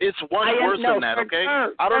 It's much worse than that, okay?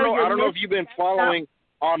 I don't know if you've been following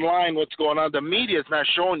online what's going on. The media is not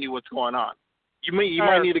showing you what's going on. You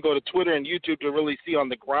might need to go to Twitter and YouTube to really see on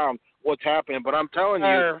the ground what's happening. But I'm telling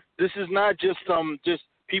you, this is not just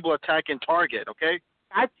people attacking Target, okay?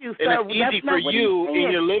 Got you, and it's easy for you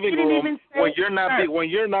in your living room when you're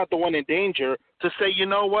not the one in danger to say, you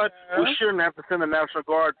know what, we shouldn't have to send the National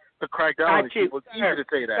Guard to crack down on these people. It's easy to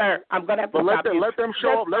say that. Sir, I'm gonna have to let them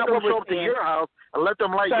show up to your house and let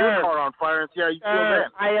them light your car on fire and see how you feel then.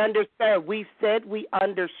 I understand. We said we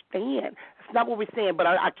understand. That's not what we're saying, but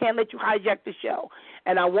I can't let you hijack the show.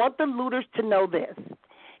 And I want the looters to know this.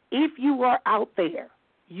 If you are out there,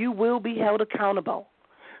 you will be held accountable.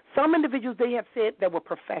 Some individuals, they have said that were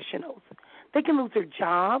professionals. They can lose their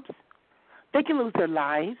jobs. They can lose their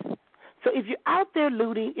lives. So if you're out there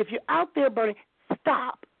looting, if you're out there burning,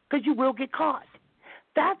 stop, because you will get caught.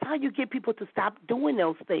 That's how you get people to stop doing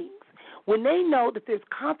those things, when they know that there's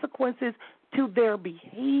consequences to their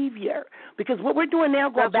behavior. Because what we're doing now,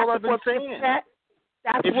 going back and forth,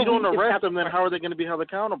 if you don't arrest them, then how are they going to be held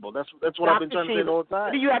accountable? That's what I've been trying to say the whole time.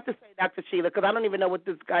 What do you have to say, Dr. Sheila? Because I don't even know what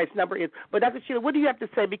this guy's number is. But Dr. Sheila, what do you have to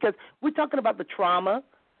say? Because we're talking about the trauma.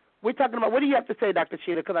 We're talking about, what do you have to say, Dr.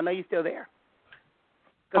 Sheila? Because I know you're still there.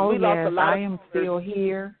 Oh, yes, I am still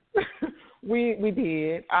here. We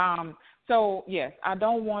did. So, yes, I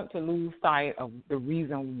don't want to lose sight of the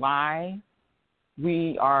reason why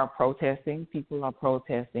we are protesting. People are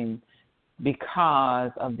protesting because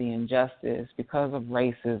of the injustice, because of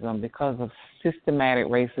racism, because of systematic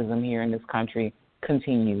racism here in this country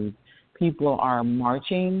continues. People are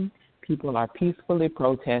marching. People are peacefully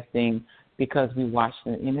protesting because we watched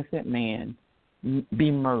an innocent man be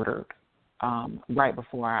murdered right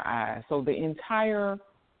before our eyes. So the entire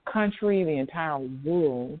country, the entire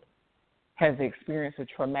world has experienced a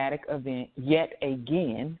traumatic event yet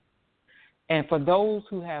again. And for those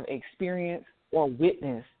who have experienced or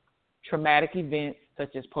witnessed traumatic events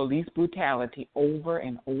such as police brutality over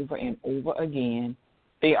and over and over again,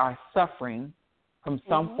 they are suffering from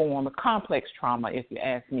some form of complex trauma, if you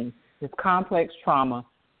ask me. It's complex trauma,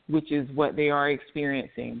 which is what they are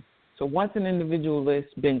experiencing. So once an individual has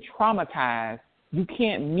been traumatized, you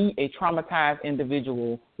can't meet a traumatized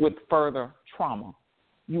individual with further trauma.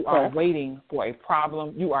 You are waiting for a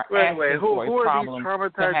problem. You are asking for a problem to happen. Who are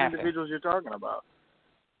these traumatized individuals you're talking about?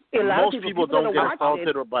 Most people don't get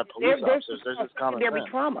assaulted by police officers. There's just common sense.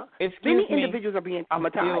 Trauma. Many individuals are being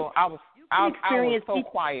traumatized. I was so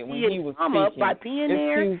quiet when he was speaking. By being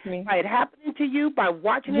there, by it happening to you, by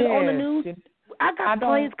watching it on the news. I got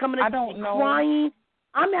clients coming in crying.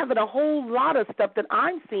 I'm having a whole lot of stuff that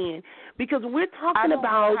I'm seeing because we're talking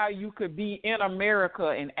about know how you could be in America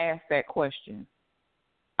and ask that question.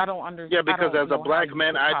 I don't understand. Yeah, because as a black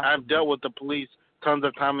man, I've dealt with the police tons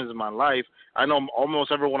of times in my life. I know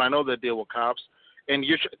almost everyone I know that deal with cops, And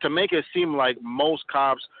to make it seem like most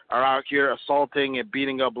cops are out here assaulting and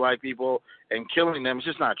beating up black people and killing them, it's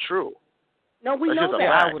just not true. No, we know that.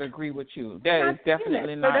 I would agree with you. That is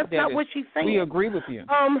definitely not. That's not what she's saying. We agree with you.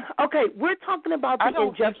 Okay, we're talking about the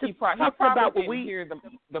injustice. He probably didn't hear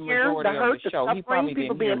the majority hurt, of the show. He probably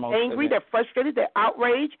people didn't hear being most angry, of it. they're frustrated, they're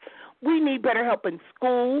outraged. We need better help in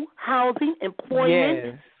school, housing,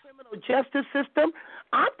 employment, criminal justice system.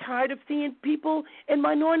 I'm tired of seeing people in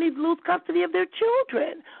minorities lose custody of their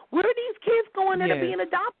children. Where are these kids going that are being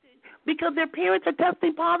adopted because their parents are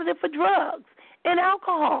testing positive for drugs and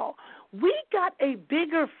alcohol? We got a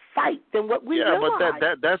bigger fight than what we realize. Yeah,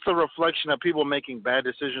 but that's a reflection of people making bad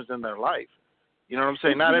decisions in their life. You know what I'm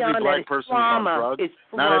saying? Not every black person is on drugs.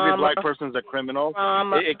 Not every black person is a criminal.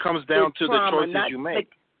 It comes down to the choices you make.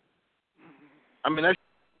 I mean, that's...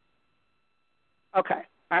 Okay.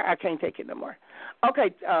 I can't take it no more.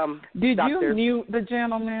 Okay, Did Doctor. you mute the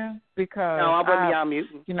gentleman? Because no, I wasn't on mute.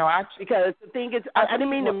 Because the thing is, I didn't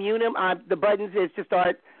mean to mute him. The buttons is to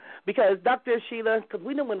start... Because Dr. Sheila, because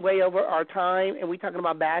we done went way over our time, and we're talking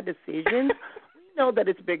about bad decisions. We know that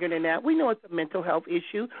it's bigger than that. We know it's a mental health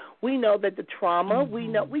issue. We know that the trauma, we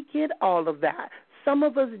get all of that. Some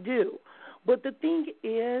of us do. But the thing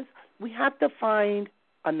is, we have to find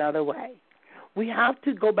another way. We have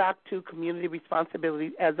to go back to community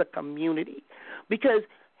responsibility as a community. Because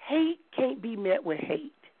hate can't be met with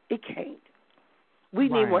hate. It can't. We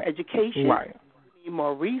need more education. Right. We need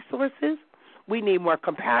more resources. We need more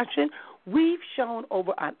compassion. We've shown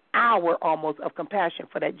over an hour almost of compassion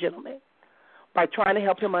for that gentleman by trying to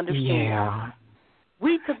help him understand. Yeah.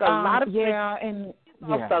 We took a lot of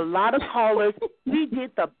a lot of callers. We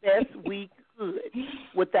did the best we could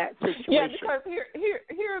with that situation. Yeah, because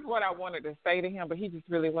here's what I wanted to say to him, but he just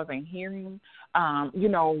really wasn't hearing.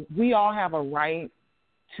 We all have a right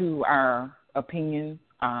to our opinions.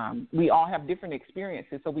 We all have different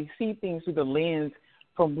experiences, so we see things through the lens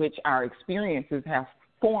from which our experiences have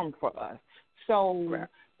formed for us. So,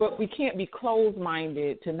 but we can't be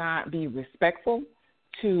closed-minded to not be respectful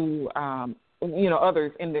to,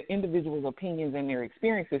 others in the individual's opinions and their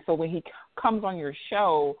experiences. So when he comes on your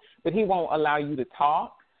show, but he won't allow you to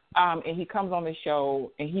talk, and he comes on the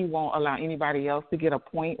show and he won't allow anybody else to get a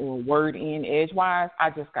point or a word in edgewise, I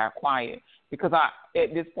just got quiet. Because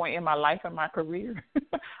at this point in my life and my career,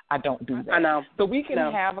 I don't do that. I know. So we can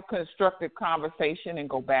have a constructive conversation and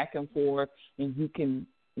go back and forth, and you can,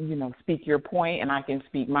 speak your point, and I can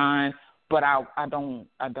speak mine. But I don't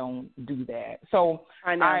do that. So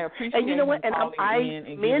I appreciate. And you know what? And I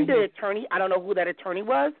commend the attorney. I don't know who that attorney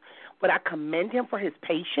was, but I commend him for his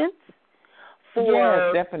patience.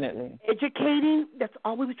 For definitely educating. That's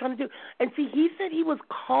all we were trying to do. And see, he said he was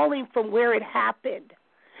calling from where it happened.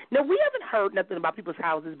 Now, we haven't heard nothing about people's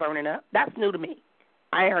houses burning up. That's new to me.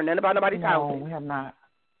 I ain't heard nothing about nobody's houses. No, we have not.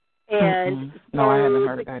 And no, I haven't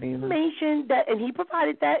heard that either. Information and he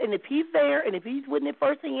provided that, and if he's there and if he's witnessing it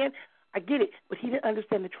firsthand, I get it. But he didn't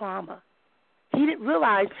understand the trauma. He didn't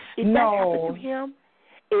realize if that happened to him,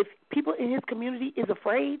 if people in his community is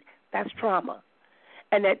afraid, that's trauma.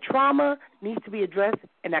 And that trauma needs to be addressed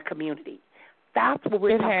in that community. That's what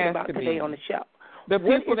we're talking about today on the show.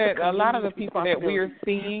 A lot of the people that we're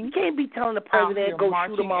seeing. You can't be telling the president, go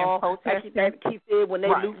shoot them all. Like he said, when they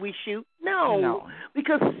loot, we shoot. No.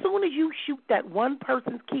 Because as soon as you shoot that one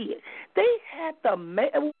person's kid, they had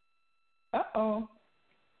the... Uh-oh.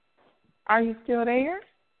 Are you still there?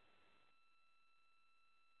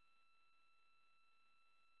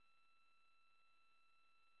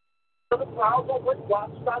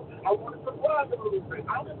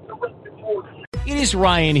 It is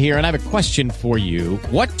Ryan here, and I have a question for you.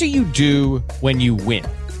 What do you do when you win?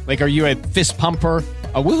 Like, are you a fist pumper,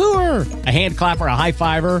 a woohooer, a hand clapper, a high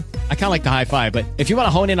fiver? I kind of like the high five, but if you want to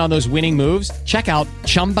hone in on those winning moves, check out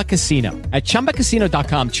Chumba Casino. At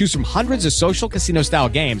ChumbaCasino.com, choose from hundreds of social casino-style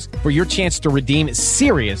games for your chance to redeem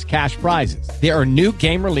serious cash prizes. There are new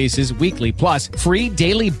game releases weekly, plus free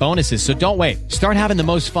daily bonuses, so don't wait. Start having the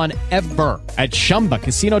most fun ever at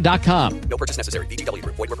ChumbaCasino.com. No purchase necessary. VGW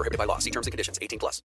Group. Void where prohibited by law. See terms and conditions. 18+.